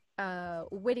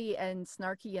witty and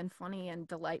snarky and funny and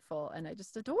delightful, and I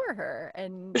just adore her.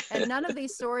 And none of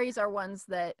these stories are ones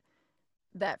that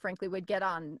frankly would get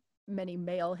on many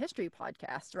male history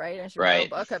podcasts, right? And she Right. wrote a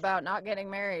book about not getting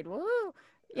married. Woo!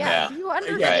 Yeah. Do you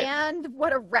understand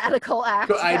what a radical act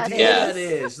that idea is? that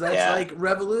is? That's like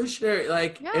revolutionary.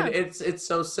 Like, and it's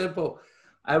so simple.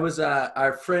 I was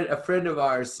a friend of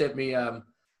ours sent me a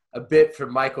bit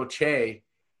from Michael Che,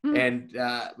 and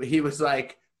he was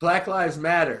like, Black Lives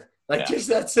Matter. Like, just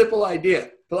that simple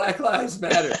idea. Black Lives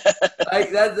Matter.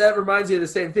 Like that reminds me of the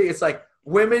same thing. It's like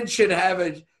women should have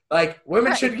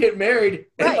women should get married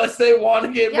unless they want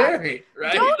to get married,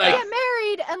 right? Don't get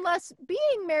married unless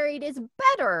being married is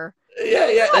better.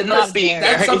 Yeah. And not being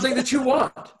married. That's something that you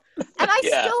want. And I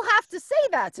still have to say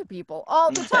that to people all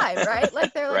the time, right?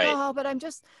 Like they're like, oh, but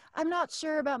I'm not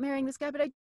sure about marrying this guy, but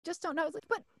I just don't know. It's like,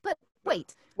 but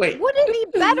wait, would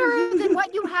it be better than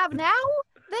what you have now?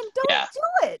 Then don't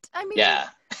do it. I mean,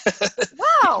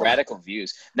 wow. Radical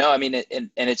views. No, I mean, and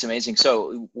it's amazing.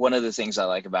 So one of the things I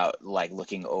like about like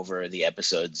looking over the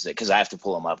episodes, because I have to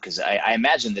pull them up, because I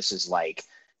imagine this is like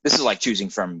choosing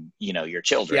from, your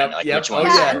children, which ones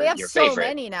and we are have your so favorite.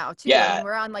 many now too. Yeah. I mean,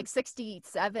 we're on like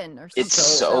 67 or something. It's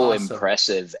so awesome.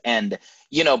 Impressive. And,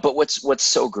 but what's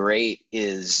so great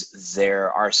is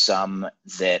there are some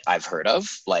that I've heard of,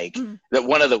 like that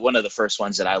one of the first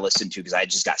ones that I listened to, because I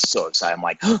just got so excited. I'm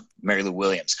like, Mary Lou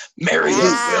Williams,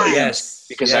 Yes.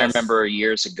 Because I remember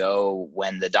years ago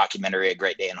when the documentary A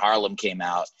Great Day in Harlem came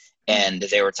out, and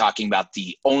they were talking about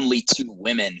the only two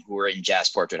women who were in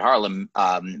Jazz Portrait Harlem,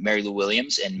 Mary Lou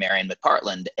Williams and Marion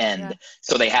McPartland. And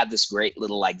so they had this great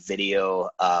little like video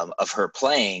of her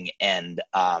playing, and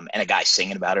a guy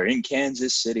singing about her in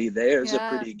Kansas City. There's a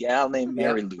pretty gal named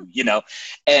Mary Lou,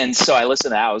 And so I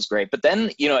listened to that. It was great. But then,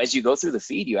 as you go through the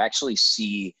feed, you actually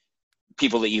see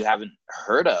people that you haven't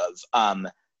heard of,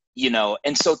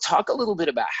 and so talk a little bit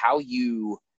about how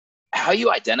you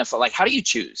identify, like, how do you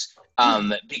choose?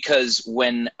 Because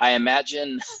when I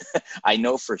imagine, I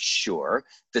know for sure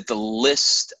that the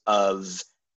list of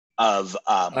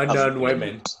unknown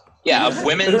women, of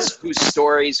women whose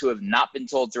stories who have not been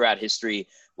told throughout history,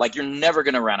 like you're never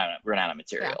going to run out of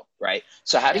material, right?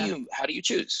 So how do you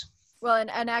choose? Well,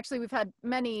 and actually we've had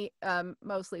many,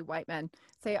 mostly white men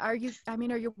say, are you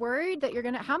worried that you're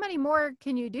going to, how many more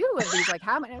can you do of these? Like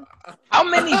how many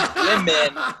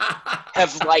women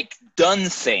have like done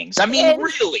things? I mean,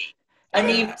 really? I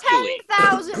mean,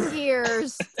 10,000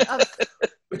 years of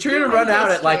but you're gonna run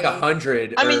out at like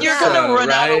 100. I mean, you're gonna run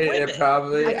out of women.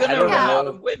 Probably. You're gonna run out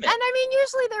of women. And I mean,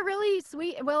 usually they're really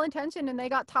sweet and well-intentioned, and they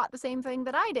got taught the same thing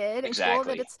that I did in school.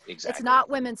 That it's not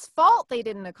women's fault they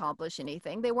didn't accomplish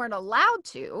anything. They weren't allowed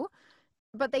to,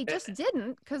 but they just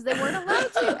didn't because they weren't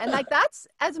allowed to. And like that's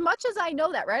as much as I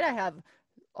know that, right? I have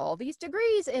all these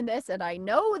degrees in this, and I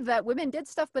know that women did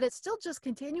stuff, but it's still just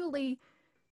continually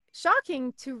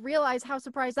shocking to realize how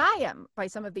surprised I am by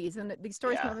some of these, and these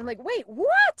stories come. I'm like, wait,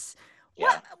 what?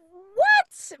 What?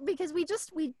 Because we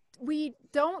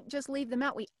don't just leave them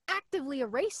out. We actively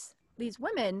erase these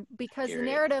women because the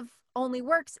narrative only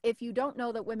works if you don't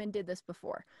know that women did this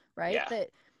before, right?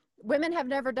 That women have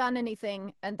never done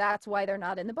anything, and that's why they're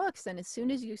not in the books. And as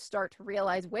soon as you start to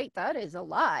realize, wait, that is a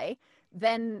lie,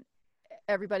 then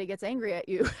everybody gets angry at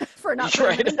you for not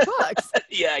putting it in the books.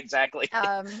 Yeah, exactly.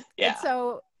 And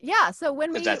so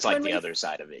when that's like the other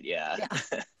side of it.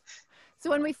 So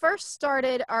when we first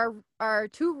started, our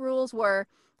two rules were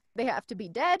they have to be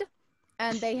dead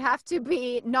and they have to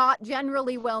be not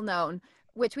generally well known,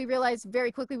 which we realized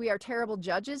very quickly we are terrible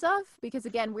judges of, because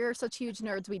again, we're such huge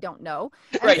nerds, we don't know.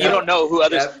 And right. So, you don't know who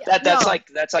others, that's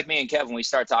like me and Kevin, we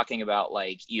start talking about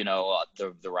like,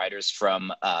 the writers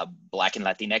from Black and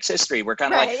Latinx history. We're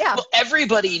kind of well,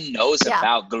 everybody knows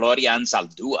about Gloria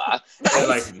Anzaldúa. They're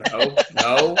like,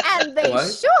 no. And they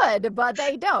should, but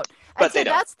they don't. And so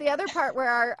that's the other part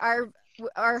where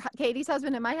our Katie's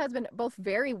husband and my husband, both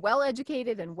very well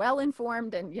educated and well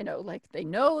informed, and like they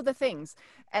know the things,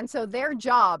 and so their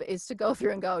job is to go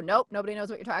through and go, nope, nobody knows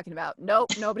what you're talking about. Nope,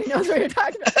 nobody knows what you're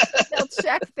talking about. They'll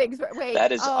check things. Wait,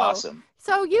 that is awesome.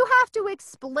 So you have to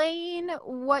explain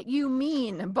what you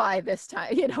mean by this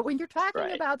time. When you're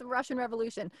talking about the Russian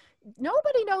Revolution,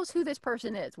 nobody knows who this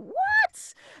person is.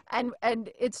 What? And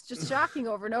it's just shocking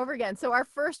over and over again. So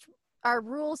our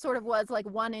rule sort of was like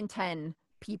 1 in 10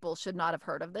 people should not have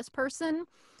heard of this person.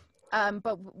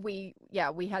 But we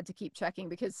had to keep checking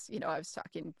because, I was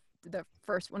talking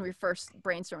when we first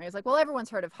brainstorming, I was like, well, everyone's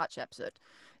heard of Hatshepsut.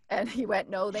 And he went,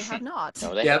 no, they have not.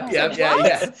 No, they haven't. No, they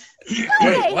have.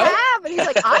 And he's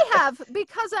like, I have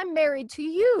because I'm married to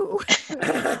you.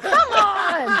 Come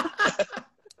on.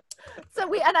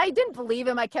 So and I didn't believe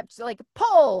him. I kept like,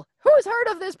 poll, who's heard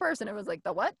of this person? It was like,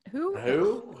 the what? Who?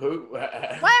 Who?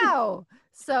 Wow.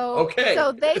 So Okay.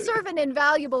 so they serve an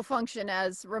invaluable function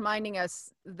as reminding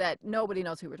us that nobody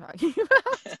knows who we're talking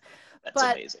about. That's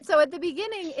amazing. So at the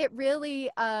beginning, it really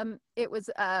it was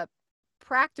a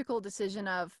practical decision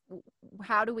of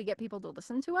how do we get people to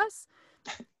listen to us,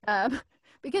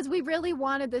 because we really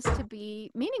wanted this to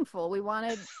be meaningful. We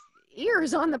wanted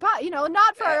ears on the pot,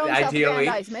 not for our own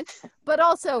self-aggrandizement, but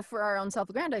also for our own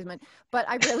self-aggrandizement. But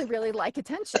I really, really like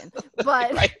attention.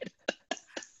 But Right.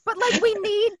 but like we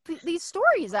need these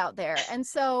stories out there. And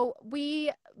so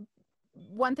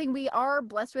one thing we are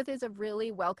blessed with is a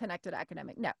really well-connected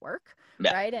academic network,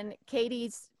 right? And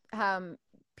Katie's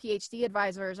PhD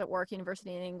advisors at Warwick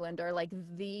University in England are like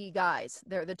the guys.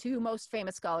 They're the two most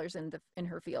famous scholars in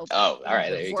her field. Oh, all right,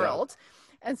 in there the you world. go.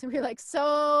 And so we're like,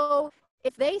 so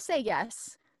if they say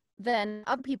yes, then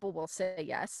other people will say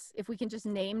yes. If we can just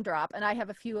name drop, and I have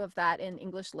a few of that in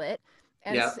English Lit,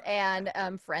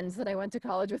 and friends that I went to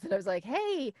college with, and I was like,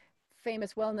 hey,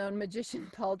 famous well-known magician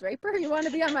Paul Draper, you want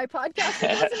to be on my podcast?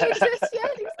 It doesn't exist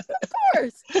yet. He's like, of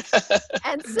course.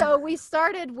 And so we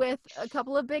started with a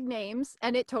couple of big names,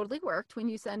 and it totally worked. When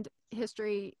you send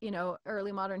history,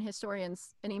 early modern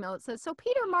historians an email that says, so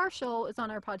Peter Marshall is on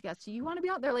our podcast, do you want to be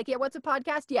on? They're like, yeah, what's a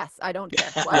podcast? Yes, I don't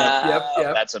care. Yep.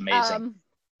 That's amazing.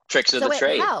 Tricks of the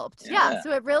trade. So it helped. Yeah.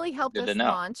 So it really helped us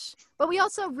launch. But we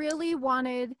also really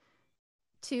wanted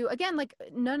to, again, like,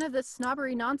 none of the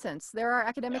snobbery nonsense. There are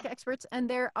academic experts, and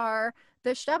there are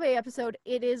the Stabe episode.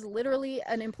 It is literally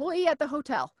an employee at the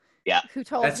hotel who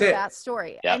told me that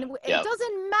story. And it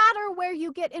doesn't matter where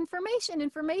you get information.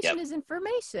 Information is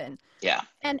information. Yeah.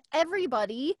 And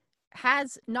everybody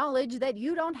has knowledge that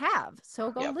you don't have. So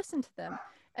go listen to them.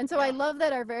 And so I love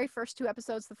that our very first two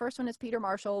episodes, the first one is Peter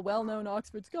Marshall, well-known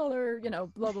Oxford scholar,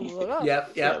 blah, blah, blah, blah.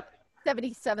 Yep.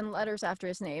 77 letters after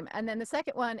his name. And then the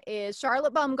second one is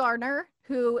Charlotte Baumgartner,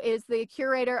 who is the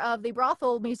curator of the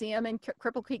Brothel Museum in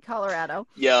Cripple Creek, Colorado.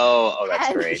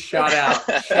 That's great. Shout out.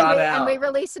 And we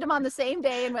released them on the same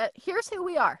day, and went, here's who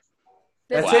we are.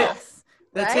 That's it.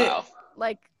 That's it.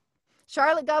 Like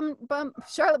Charlotte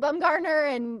Baumgartner,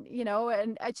 and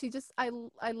she just,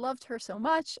 I loved her so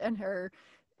much, and her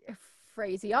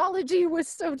phraseology was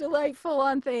so delightful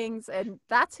on things, and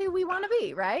that's who we want to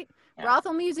be, right?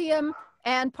 Brothel Museum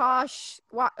and posh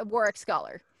Warwick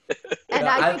scholar. And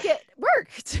I think it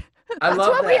worked. That's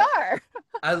what we are.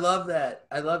 I love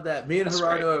that. Me and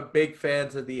Gerardo are big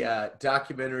fans of the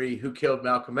documentary Who Killed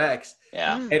Malcolm X.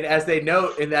 Yeah. And as they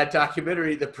note in that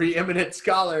documentary, the preeminent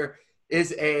scholar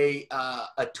is a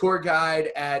tour guide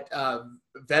at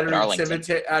Veteran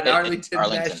Cemetery at Arlington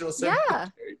National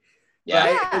Cemetery. Yeah.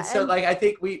 Right? And so I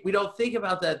think we don't think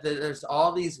about that there's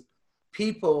all these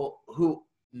people who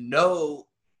know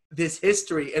this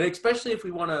history, and especially if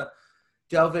we want to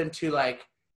delve into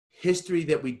history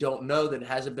that we don't know, that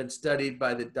hasn't been studied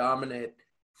by the dominant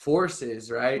forces,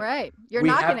 right? You're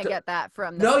not going to get that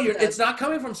from it's not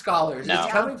coming from scholars. It's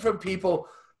coming from people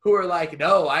who are like,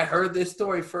 no, I heard this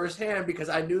story firsthand because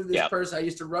I knew this person. I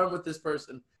used to run with this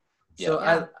person.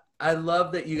 So I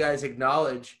love that you guys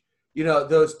acknowledge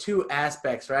those two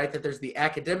aspects, right? That there's the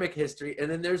academic history,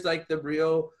 and then there's the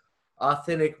real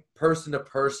authentic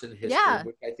person-to-person history,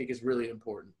 which I think is really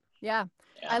important. Yeah.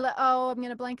 I'm going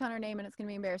to blank on her name, and it's going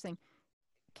to be embarrassing.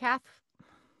 Kath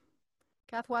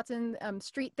Watson,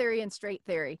 street theory and straight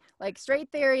theory. Like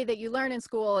straight theory that you learn in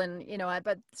school, and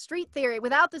but street theory,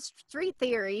 without the street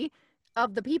theory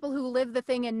of the people who live the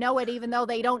thing and know it, even though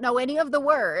they don't know any of the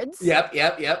words. Yep.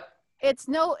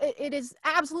 It is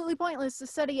absolutely pointless to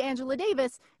study Angela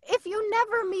Davis if you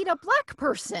never meet a Black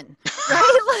person,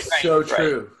 right? So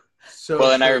true.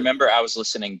 And I remember I was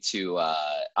listening to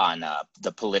on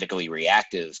the Politically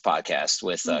Reactive podcast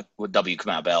with W.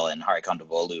 Kamau Bell and Hari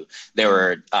Kondabolu. They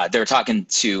were talking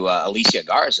to Alicia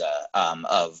Garza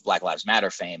of Black Lives Matter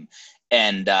fame,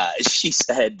 and she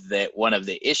said that one of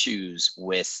the issues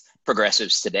with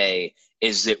progressives today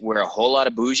is that we're a whole lot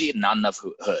of bougie and not enough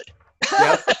hood.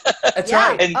 Yep. That's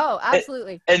right. And,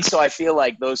 absolutely. And so I feel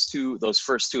like those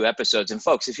first two episodes, and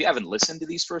folks, if you haven't listened to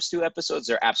these first two episodes,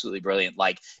 they're absolutely brilliant.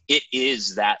 Like, it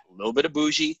is that little bit of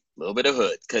bougie, little bit of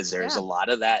hood, because there's a lot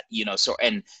of that, so,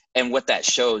 and what that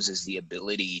shows is the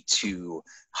ability to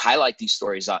highlight these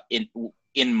stories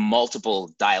in multiple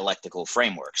dialectical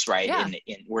frameworks, right? And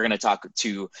we're going to talk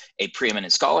to a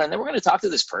preeminent scholar, and then we're going to talk to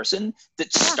this person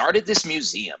that started this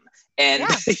museum, and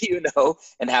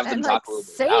and have them talk a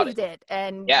little bit about it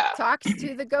and talks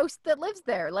to the ghost that lives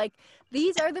there. Like,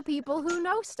 these are the people who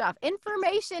know stuff.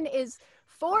 Information is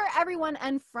for everyone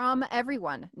and from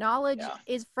everyone. Knowledge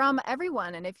is from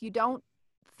everyone, and if you don't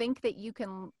think that you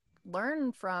can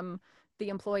learn from the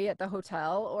employee at the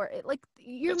hotel, or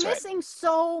you're That's right. missing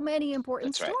so many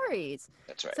important That's right. stories.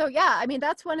 That's right. So yeah, I mean,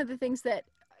 that's one of the things that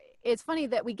it's funny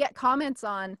that we get comments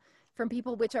on from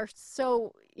people, which are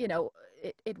so,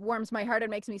 it warms my heart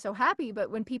and makes me so happy. But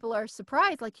when people are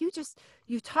surprised, like you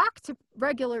talk to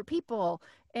regular people.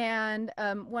 And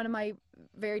one of my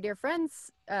very dear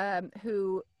friends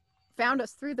who found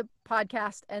us through the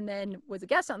podcast and then was a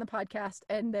guest on the podcast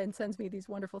and then sends me these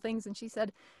wonderful things. And she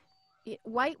said,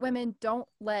 white women don't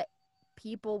let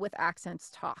people with accents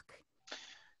talk.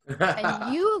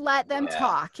 And you let them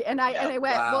talk. And I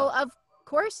went, well, of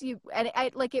course you, and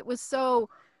it was so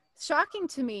shocking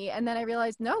to me. And then I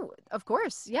realized, no, of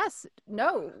course, yes,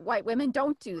 no, white women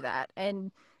don't do that.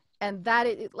 And that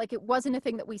it wasn't a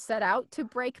thing that we set out to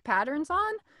break patterns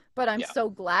on, but I'm so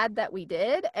glad that we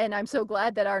did. And I'm so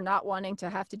glad that our not wanting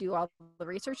to have to do all the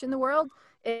research in the world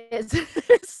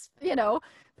is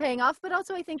paying off. But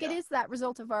also I think it is that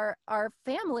result of our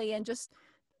family, and just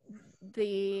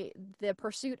the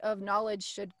pursuit of knowledge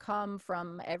should come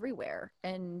from everywhere,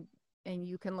 and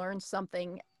you can learn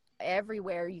something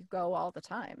everywhere you go all the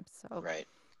time. So right.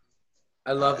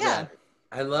 I love that.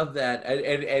 I love that.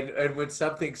 And when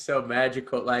something's so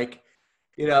magical, when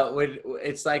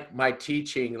it's like my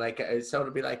teaching, someone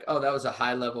would be like, oh, that was a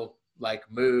high level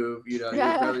move, you're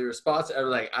really responsive. I'm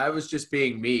like, I was just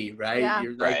being me, right? Yeah.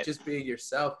 You're just being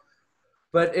yourself.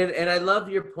 But and I love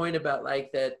your point about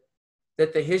that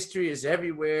the history is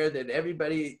everywhere, that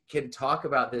everybody can talk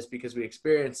about this because we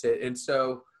experience it. And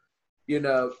so,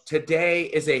 today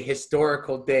is a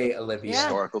historical day, Olivia.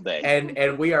 Historical day.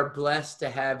 And we are blessed to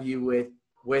have you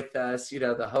with us,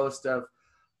 the host of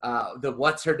the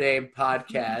What's Her Name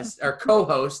podcast, or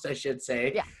co-host, I should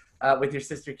say, with your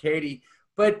sister Katie.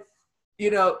 But,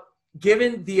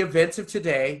 given the events of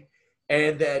today,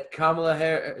 and that Kamala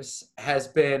Harris has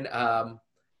been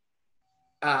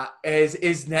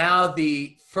is now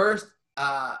the first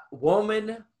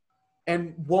woman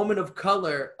of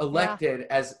color elected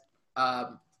as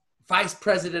vice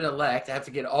president-elect. I have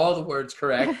to get all the words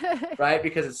correct, right?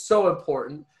 Because it's so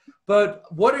important. But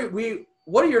what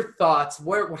are your thoughts?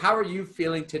 How are you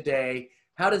feeling today?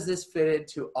 How does this fit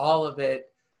into all of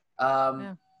it?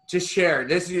 Just share.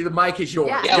 The mic is yours.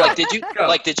 Yeah.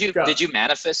 Did you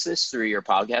manifest this through your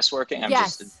podcast working?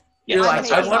 Yes. You're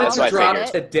like, I wanted to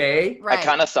drop today. Right. I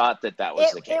kind of thought that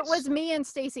was the case. It was me and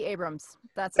Stacey Abrams.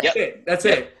 That's it. That's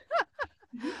it.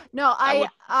 No, I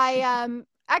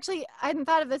actually, I hadn't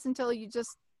thought of this until you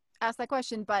just asked that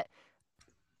question, but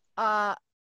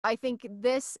I think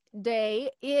this day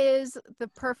is the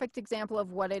perfect example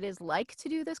of what it is like to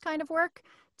do this kind of work,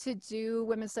 to do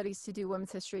women's studies, to do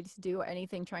women's history, to do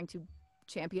anything trying to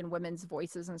champion women's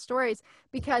voices and stories,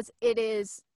 because it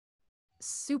is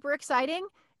super exciting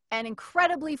and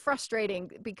incredibly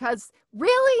frustrating, because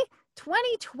really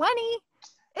 2020,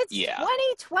 it's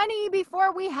 2020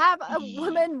 before we have a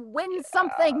woman win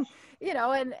something,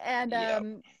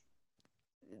 and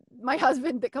my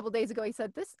husband a couple days ago, he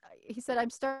said, I'm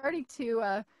starting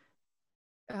to,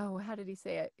 how did he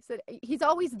say it? He said, he's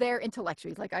always there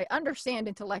intellectually. Like, I understand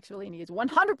intellectually, and he's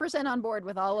 100% on board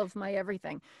with all of my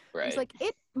everything. Right. He's like,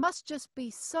 it must just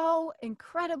be so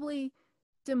incredibly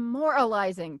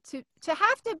demoralizing to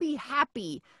have to be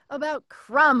happy about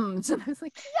crumbs. And I was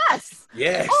like, yes,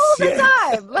 all the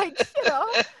time.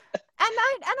 And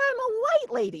I'm a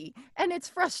white lady, and it's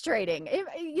frustrating.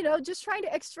 Just trying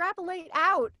to extrapolate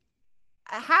out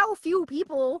how few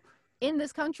people in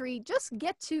this country just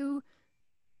get to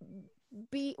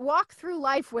walk through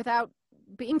life without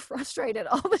being frustrated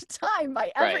all the time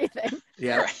by everything.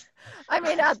 Yeah. I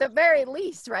mean, at the very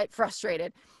least, right?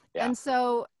 Frustrated. Yeah. And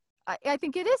so I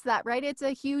think it is that, right? It's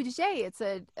a huge day. It's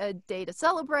a day to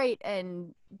celebrate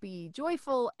and be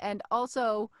joyful, and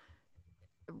also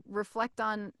reflect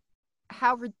on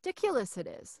how ridiculous it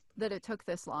is that it took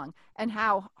this long, and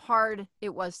how hard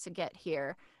it was to get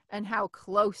here, and how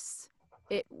close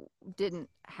it didn't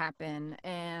happen,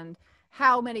 and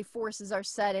how many forces are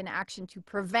set in action to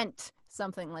prevent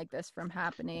something like this from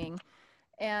happening.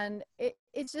 And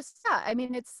it's just, I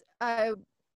mean, it's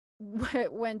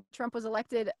when Trump was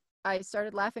elected, I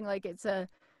started laughing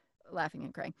laughing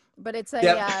and crying, but it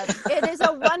is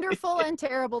a wonderful and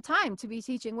terrible time to be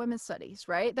teaching women's studies,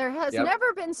 right? There has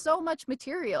never been so much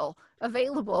material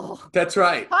available. That's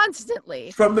right.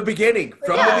 Constantly. From the beginning.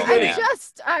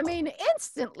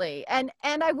 Instantly. And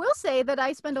I will say that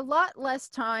I spend a lot less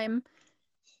time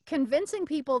convincing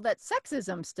people that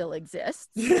sexism still exists.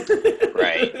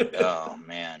 Right. Oh,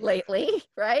 man. Lately,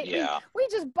 right? Yeah. We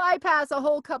just bypass a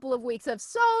whole couple of weeks of,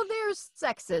 so there's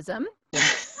sexism.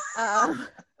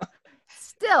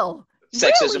 Still,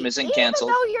 Sexism really? isn't canceled.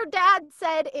 Even though your dad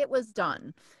said it was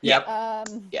done. Yep.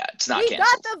 Yeah, it's not we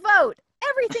canceled. got the vote.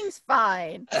 Everything's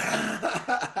fine.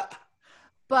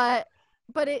 But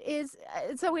it is,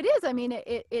 so it is. I mean,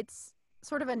 it's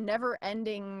sort of a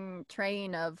never-ending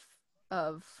train of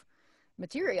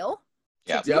material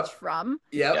to teach from.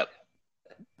 Yep.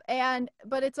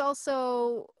 But it's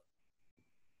also,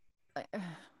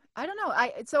 I don't know.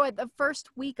 So at the first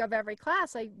week of every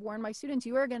class, I warn my students,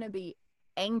 you are going to be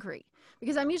angry,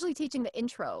 because I'm usually teaching the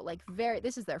intro, like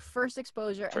this is their first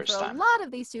exposure. And for a lot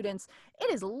of these students,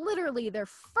 it is literally their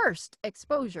first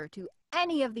exposure to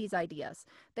any of these ideas.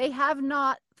 They have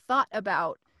not thought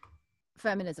about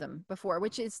feminism before,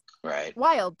 which is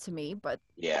wild to me, but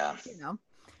you know,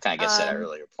 kind of gets to that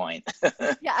earlier point.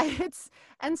 Yeah,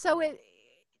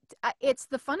 it's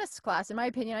the funnest class, in my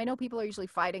opinion. I know people are usually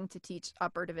fighting to teach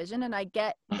upper division, and I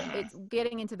get it's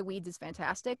getting into the weeds is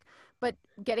fantastic, but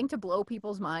getting to blow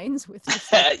people's minds with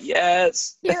just like,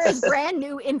 yes, here is brand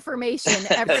new information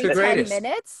every 10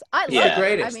 minutes. I love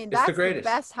it. I mean, that's the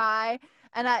best high.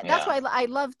 And that's why I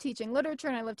love teaching literature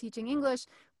and I love teaching English.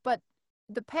 But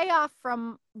the payoff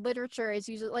from literature is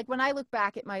usually, like, when I look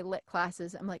back at my lit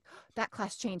classes, I'm like, that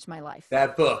class changed my life.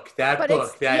 That book, that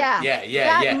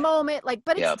moment, like,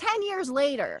 but it's 10 years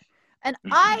later. And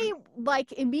I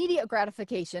like immediate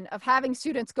gratification of having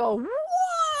students go,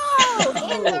 whoa,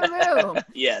 in the room.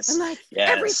 Yes. And like,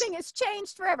 everything has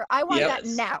changed forever. I want that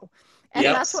now. And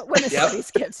that's what women's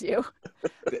studies gives you.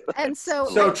 And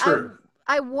so true.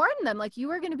 I warn them, like,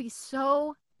 you are going to be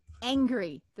so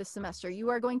angry this semester. You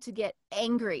are going to get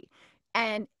angry,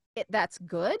 and that's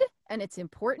good, and it's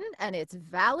important, and it's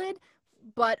valid,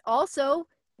 but also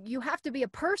you have to be a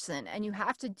person, and you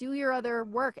have to do your other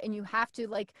work, and you have to,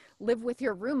 like, live with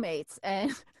your roommates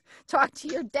and talk to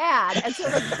your dad. And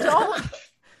so, like,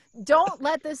 don't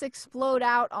let this explode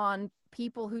out on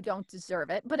people who don't deserve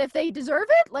it. But if they deserve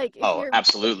it, like, if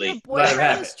absolutely, your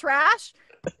boyfriend is trash,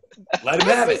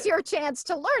 this is your chance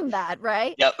to learn that,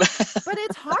 right? Yep. But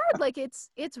it's hard. Like, it's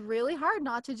really hard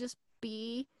not to just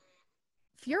be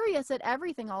furious at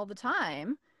everything all the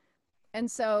time. And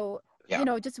so, you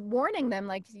know, just warning them,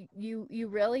 like, you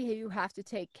really have to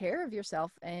take care of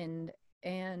yourself and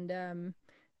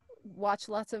watch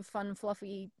lots of fun,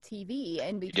 fluffy TV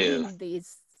in between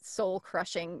these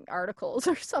soul-crushing articles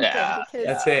or something.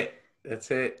 Because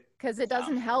that's it. Because it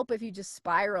doesn't help if you just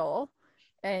spiral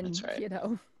and, you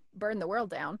know, burn the world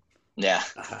down. Yeah.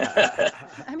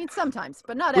 I mean, sometimes,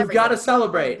 but not every. We've got to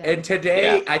celebrate. And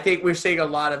today, I think we're seeing a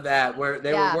lot of that, where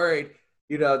they were worried,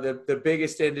 you know, the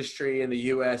biggest industry in the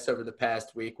U.S. over the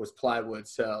past week was plywood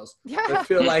sales. Yeah. I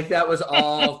feel like that was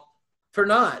all for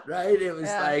naught, right? It was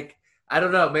like, I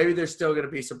don't know, maybe there's still going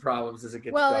to be some problems as it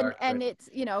gets dark. And it's,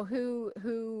 you know,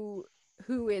 who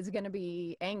is going to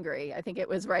be angry? I think it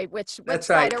was which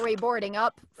side are we boarding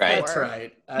up for? That's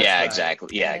right.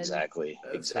 Exactly. Yeah, exactly.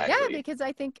 Yeah, because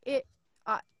I think it,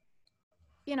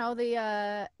 you know,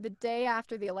 the day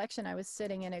after the election, I was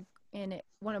sitting in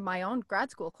one of my own grad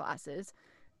school classes,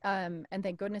 and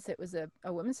thank goodness it was a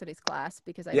women's studies class,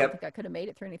 because I don't think I could have made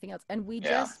it through anything else. And we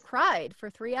just cried for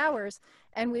 3 hours,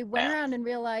 and we went around and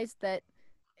realized that,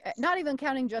 not even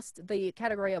counting just the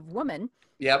category of woman,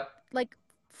 like,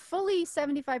 fully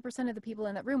 75% of the people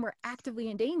in that room were actively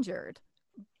endangered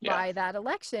by that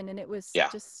election. And it was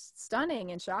just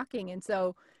stunning and shocking. And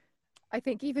so I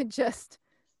think even just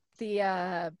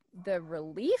the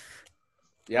relief,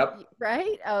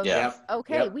 right?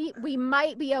 Okay, we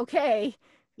might be okay.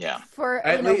 For,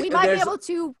 you know, we might be able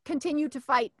to continue to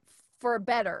fight for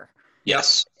better.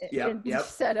 Yes.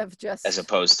 Instead of just, as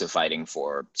opposed to fighting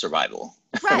for survival.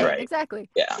 Right. Exactly.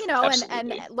 Yeah. You know,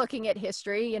 and looking at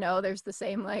history, you know, there's the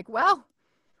same, like, well,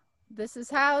 this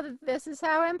is how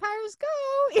empires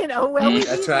go. You know,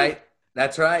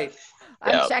 That's right.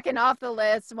 I'm checking off the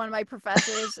list. One of my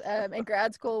professors in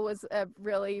grad school was a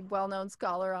really well-known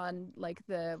scholar on, like,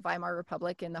 the Weimar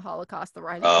Republic and the Holocaust, the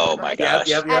rising. Oh my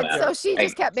gosh! And so she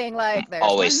just kept being like, "There's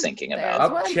always one, thinking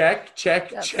about check.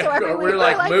 So we're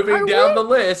like moving down the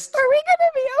list. Are we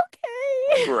gonna be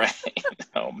okay? Right.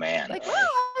 Oh man. Like, well,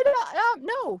 I don't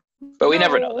know. But we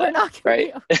never know that. We're not gonna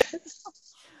be okay.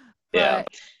 But,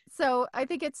 so I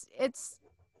think it's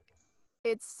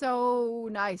so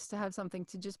nice to have something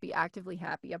to just be actively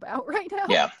happy about right now.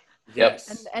 Yeah. Yep.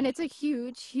 And it's a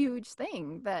huge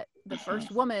thing that the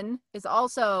first woman is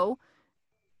also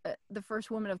the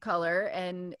first woman of color,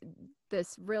 and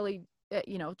this really,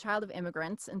 you know, child of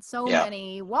immigrants, and so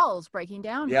many walls breaking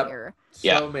down here.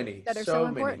 So many that are so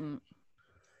important.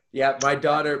 Yeah, my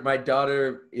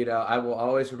daughter, you know, I will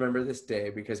always remember this day,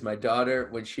 because my daughter,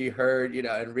 when she heard, you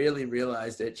know, and really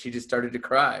realized it, she just started to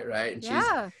cry, right?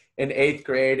 And in 8th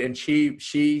grade, and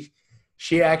she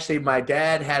actually, my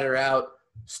dad had her out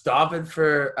stomping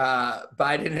for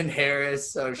Biden and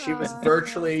Harris, so she was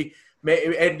virtually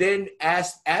and then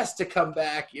asked to come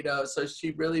back, you know, so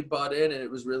she really bought in, and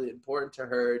it was really important to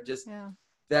her. Just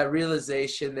that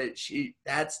realization that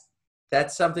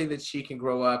that's something that she can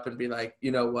grow up and be like,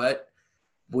 you know what,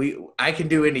 I can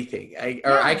do anything,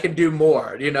 I can do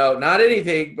more, you know, not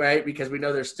anything, right? Because we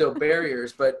know there's still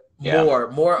barriers, but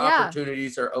more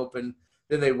opportunities are open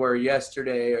than they were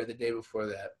yesterday or the day before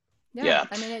that. Yeah.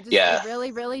 I mean, it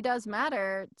really, really does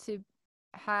matter to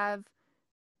have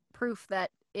proof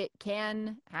that it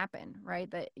can happen, right?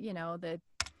 That, you know,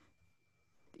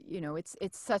 it's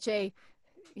such a,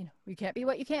 you know, you can't be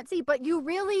what you can't see, but you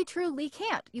really, truly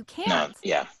can't. You can't. No,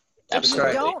 yeah, absolutely.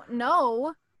 If you don't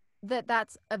know that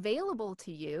that's available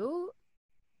to you,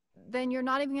 then you're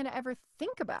not even going to ever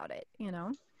think about it, you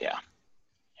know? Yeah.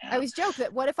 I always joke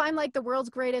that what if I'm like the world's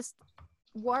greatest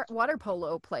water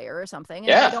polo player or something,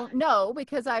 and I don't know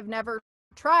because I've never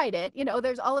tried it. You know,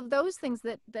 there's all of those things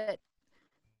that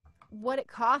what it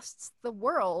costs the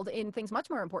world in things much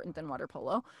more important than water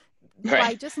polo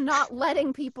by just not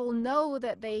letting people know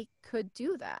that they could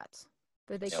do that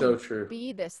they could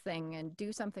be this thing and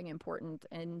do something important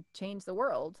and change the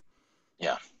world.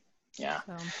 So.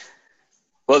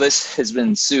 Well, this has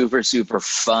been super, super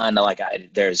fun. Like,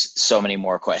 there's so many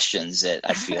more questions that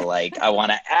I feel like I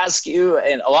want to ask you,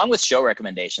 and along with show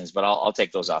recommendations, but I'll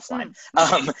take those offline.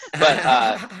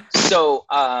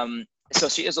 So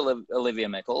she is Olivia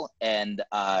Meikle, and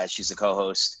she's the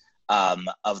co-host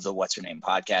of the What's Her Name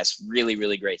podcast. Really,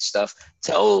 really great stuff.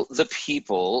 Tell the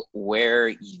people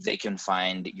where they can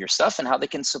find your stuff and how they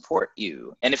can support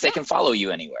you, and if they can follow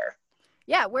you anywhere.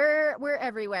 Yeah, we're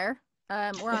everywhere.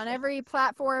 We're on every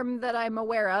platform that I'm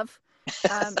aware of,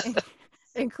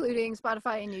 including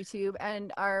Spotify and YouTube.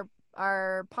 And our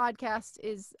website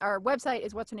is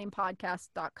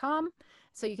what'shernamepodcast.com.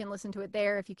 So you can listen to it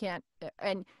there if you can't.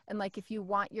 And like, if you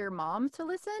want your mom to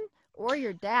listen or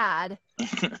your dad,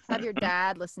 have your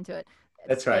dad listen to it.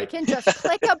 That's right. They can just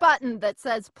click a button that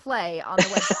says play on the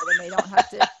website, and they don't have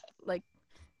to, like,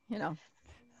 you know.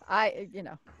 It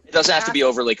doesn't have to be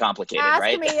overly complicated,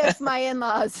 right? Ask me if my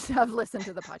in-laws have listened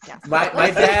to the podcast.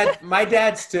 My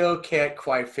dad still can't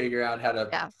quite figure out how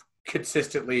to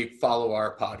consistently follow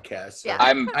our podcast. So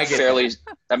I'm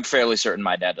fairly certain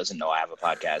my dad doesn't know I have a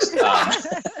podcast,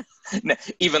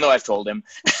 even though I've told him.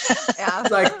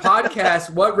 It's like, podcast,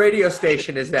 what radio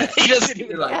station is that? He doesn't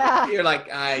even you're like,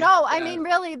 I mean,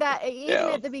 really, that even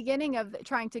at the beginning of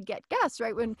trying to get guests,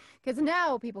 right? Because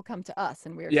now people come to us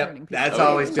and we're turning people. That's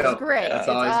always dope. Great. That's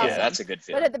always awesome. That's a good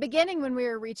feeling. But at the beginning, when we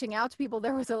were reaching out to people,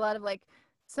 there was a lot of like,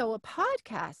 so a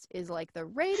podcast is like the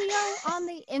radio on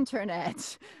the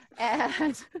internet.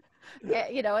 And,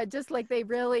 you know, it just like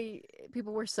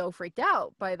people were so freaked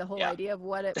out by the whole idea of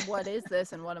what is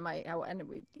this and what am I, and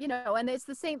we, you know, and it's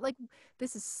the same, like,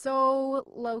 this is so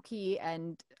low key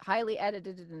and highly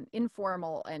edited and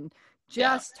informal and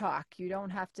just talk. You don't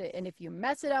have to, and if you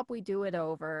mess it up, we do it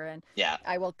over. And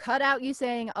I will cut out you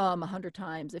saying 100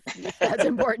 times if that's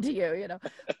important to you, you know,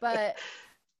 but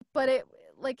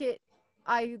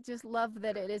I just love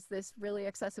that it is this really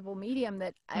accessible medium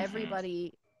that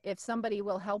everybody, if somebody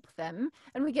will help them,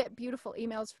 and we get beautiful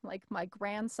emails from, like, my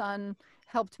grandson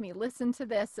helped me listen to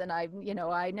this, and I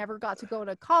never got to go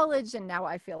to college, and now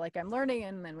I feel like I'm learning,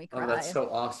 and then we cry. Oh, that's so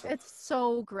awesome. It's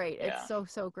so great. It's so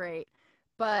great.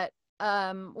 But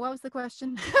what was the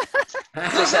question?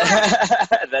 Welcome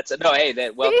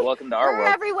to our world. We're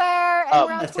everywhere, and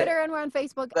we're on Twitter, and we're on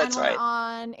Facebook, and we're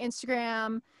on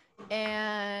Instagram,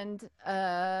 and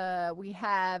we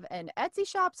have an Etsy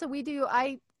shop. So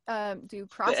I do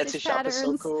cross stitch patterns.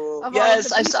 So cool.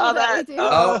 Yes, I saw that.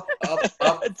 I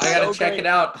gotta check it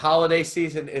out. Holiday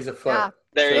season is afoot. Yeah,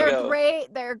 they're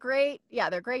great. They're great. Yeah,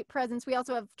 they're great presents. We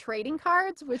also have trading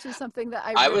cards, which is something that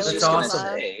I really was just love. gonna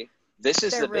say. This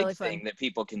is the big really thing fun. that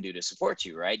people can do to support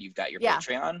you, right? You've got your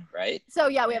Patreon, right? So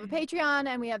we have a Patreon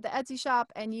and we have the Etsy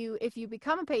shop. And if you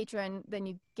become a patron, then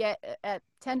you get at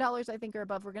 $10, I think, or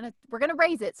above. We're gonna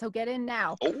raise it, so get in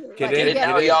now. Get in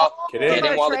now, y'all. Get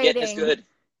in while the getting is good.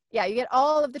 Yeah, you get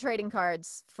all of the trading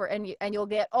cards and you'll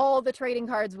get all the trading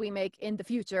cards we make in the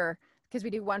future, because we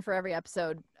do one for every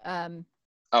episode. Oh,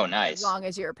 nice. As long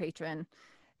as you're a patron,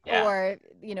 or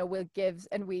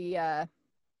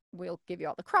we'll give you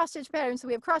all the cross stitch patterns. So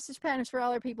we have cross stitch patterns for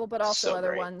all our people, but also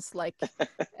other ones like,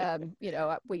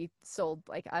 we sold,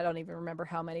 like, I don't even remember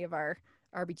how many of our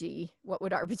RBG. What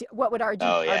would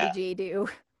RBG do?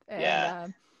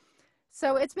 And,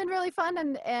 so it's been really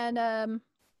fun, and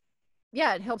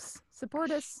it helps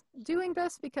support us doing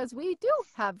this, because we do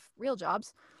have real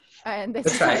jobs. And this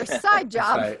That's is right. our side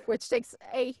job, right. which takes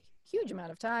a huge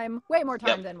amount of time, way more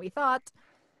time than we thought.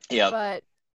 Yeah. But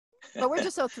we're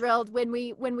just so thrilled. When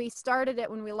we started it,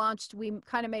 when we launched, we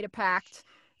kind of made a pact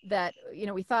that, you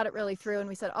know, we thought it really through, and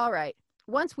we said, all right,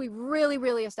 once we really,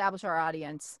 really establish our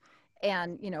audience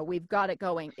and, you know, we've got it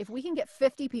going, if we can get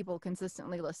 50 people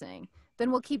consistently listening,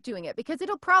 then we'll keep doing it, because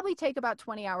it'll probably take about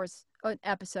 20 hours an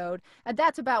episode. And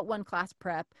that's about one class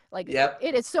prep. Like,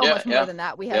 it is so much more than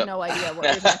that. We had no idea what we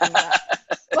were talking about.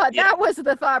 But that was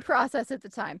the thought process at the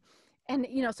time. And,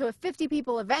 you know, so if 50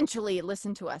 people eventually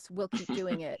listen to us, we'll keep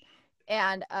doing it.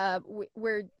 And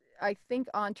we're, I think,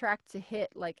 on track to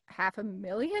hit like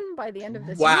 500,000 by the end of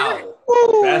this year. Wow.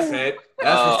 That's it.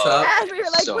 That's what's up. And we were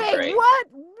like, So wait, great.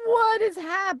 what is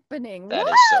happening? That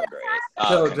what is so great.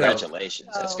 So Congratulations.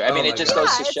 That's great. I mean, Oh it my just God.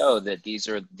 goes to show that these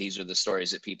are the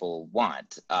stories that people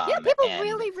want. Yeah, people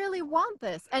really, really want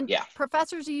this. And Yeah.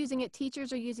 professors are using it.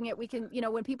 Teachers are using it. We can, you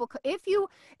know, when people, if you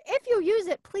use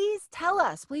it, please tell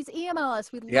us. Please email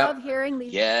us. We love hearing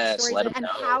these stories let 'em and know.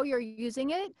 how you're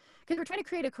using it. Because we're trying to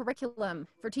create a curriculum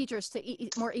for teachers to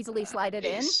more easily slide it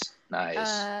in.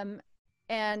 Nice.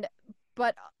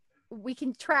 But we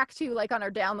can track too, like on our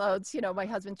downloads. You know, my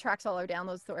husband tracks all our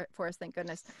downloads for us, thank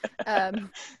goodness.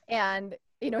 And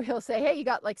you know, he'll say, "Hey, you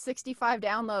got like 65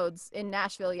 downloads in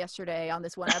Nashville yesterday on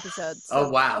this one episode." So, Oh,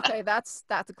 wow. Okay, that's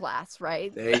a class,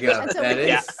 right? There you go. And so That we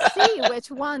is. can see which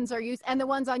ones are used, and the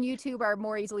ones on YouTube are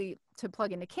more easily to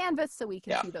plug into Canvas, so we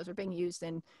can see those are being used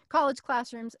in college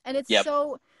classrooms. And it's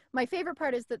so. My favorite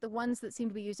part is that the ones that seem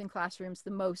to be used in classrooms the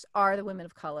most are the women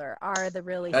of color, are the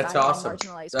really That's awesome.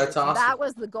 marginalized That's groups. awesome. That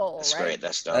was the goal, That's right? great.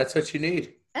 That's dope. That's what you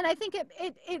need. And I think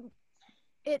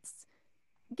it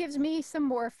gives me some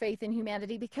more faith in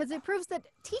humanity, because it proves that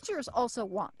teachers also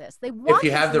want this. They want. If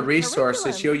you have the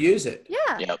resources, you'll use it.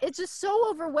 Yeah, it's just so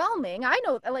overwhelming. I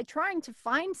know, like, trying to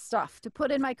find stuff to put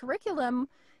in my curriculum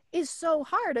is so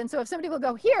hard. And so if somebody will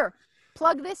go, here,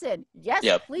 plug this in. Yes,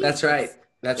 please. That's right.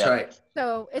 That's right.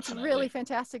 So it's really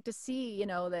fantastic to see, you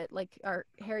know, that like our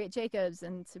Harriet Jacobs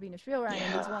and Sabina Spielrein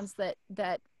and these ones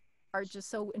that are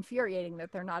just so infuriating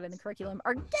that they're not in the curriculum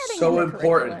are getting So in the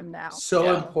curriculum now.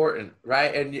 So important,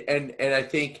 right? And I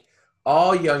think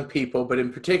all young people, but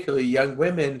in particular young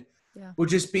women, will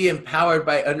just be empowered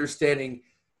by understanding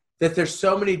that there's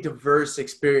so many diverse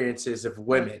experiences of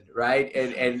women, right?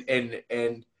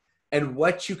 And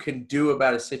what you can do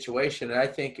about a situation. And I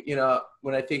think, you know,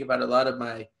 when I think about a lot of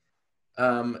my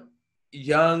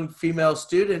young female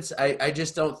students, I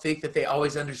just don't think that they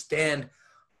always understand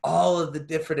all of the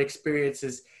different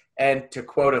experiences. And to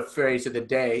quote a phrase of the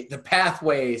day, the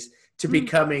pathways to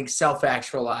becoming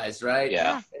self-actualized, right?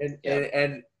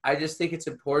 And I just think it's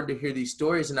important to hear these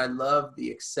stories. And I love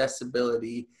the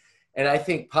accessibility. And I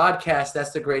think podcasts,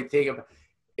 that's the great thing about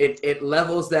it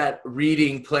levels that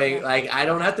reading playing. Like, I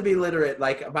don't have to be literate.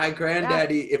 Like my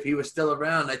granddaddy, if he was still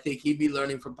around, I think he'd be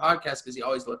learning from podcasts because he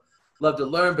always loved to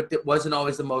learn, but it wasn't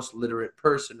always the most literate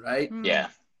person, right? Yeah.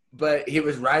 But he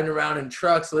was riding around in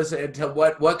trucks listening to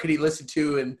what could he listen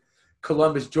to in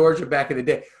Columbus, Georgia back in the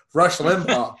day? Rush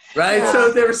Limbaugh, right?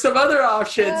 So there were some other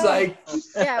options like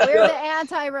we're the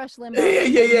anti-Rush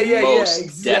Limbaugh. Yeah,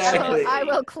 exactly. I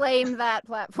will claim that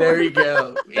platform. There you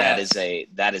go. That is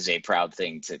a proud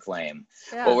thing to claim.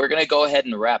 Well, we're gonna go ahead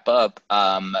and wrap up.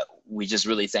 We just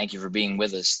really thank you for being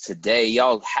with us today.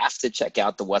 Y'all have to check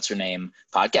out the What's Her Name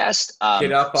podcast.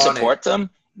 Get up on support them.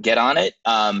 Get on it.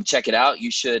 Check it out.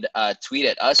 You should tweet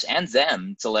at us and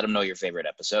them to let them know your favorite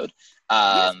episode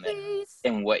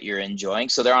and what you're enjoying.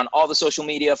 So they're on all the social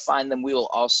media. Find them. We will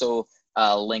also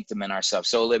link them in our stuff.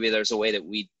 So, Olivia, there's a way that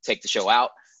we take the show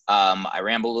out. I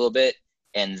ramble a little bit,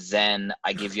 and then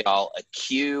I give y'all a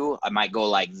cue. I might go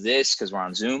like this because we're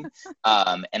on Zoom,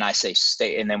 and I say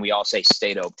stay, and then we all say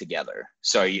stay dope together.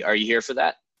 So are you here for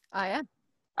that? I am.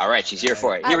 All right, she's here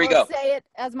for it. Here we go. Say it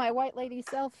as my white lady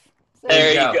self.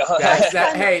 There you go.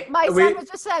 Hey, my son was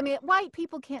just saying, white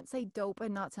people can't say dope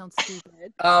and not sound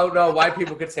stupid. Oh no, white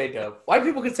people can say dope. White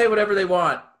people can say whatever they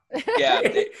want. Yeah,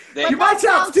 you might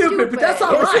sound stupid, but that's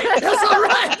all right. That's all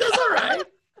right. That's all right.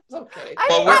 It's okay.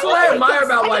 That's what I admire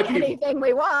about white people. Anything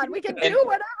we want, we can do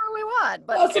whatever we want.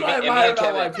 But that's what I admire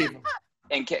about white people.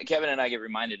 And Kevin and I get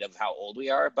reminded of how old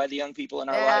we are by the young people in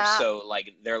our lives. So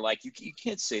like they're like, you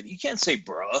can't say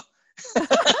bruh.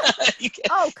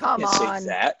 Oh, come on. Say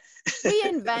that. We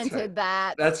invented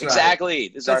that. That's right. Exactly.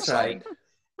 This is our slang.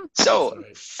 So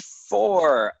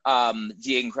for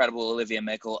the incredible Olivia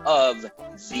Meikle of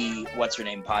the What's Her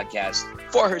Name podcast,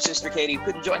 for her sister Katie, who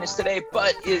couldn't join us today,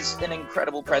 but is an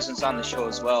incredible presence on the show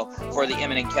as well, for the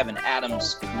eminent Kevin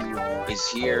Adams, who is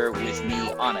here with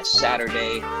me on a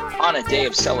Saturday, on a day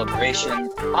of celebration,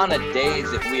 on a day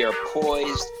that we are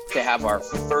poised to have our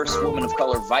first woman of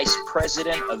color vice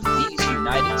president of these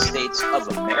United States of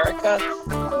America.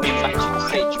 We invite you to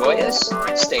stay joyous,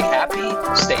 stay happy,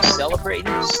 stay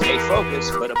celebrating, stay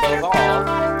focused, but above all,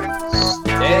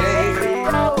 stay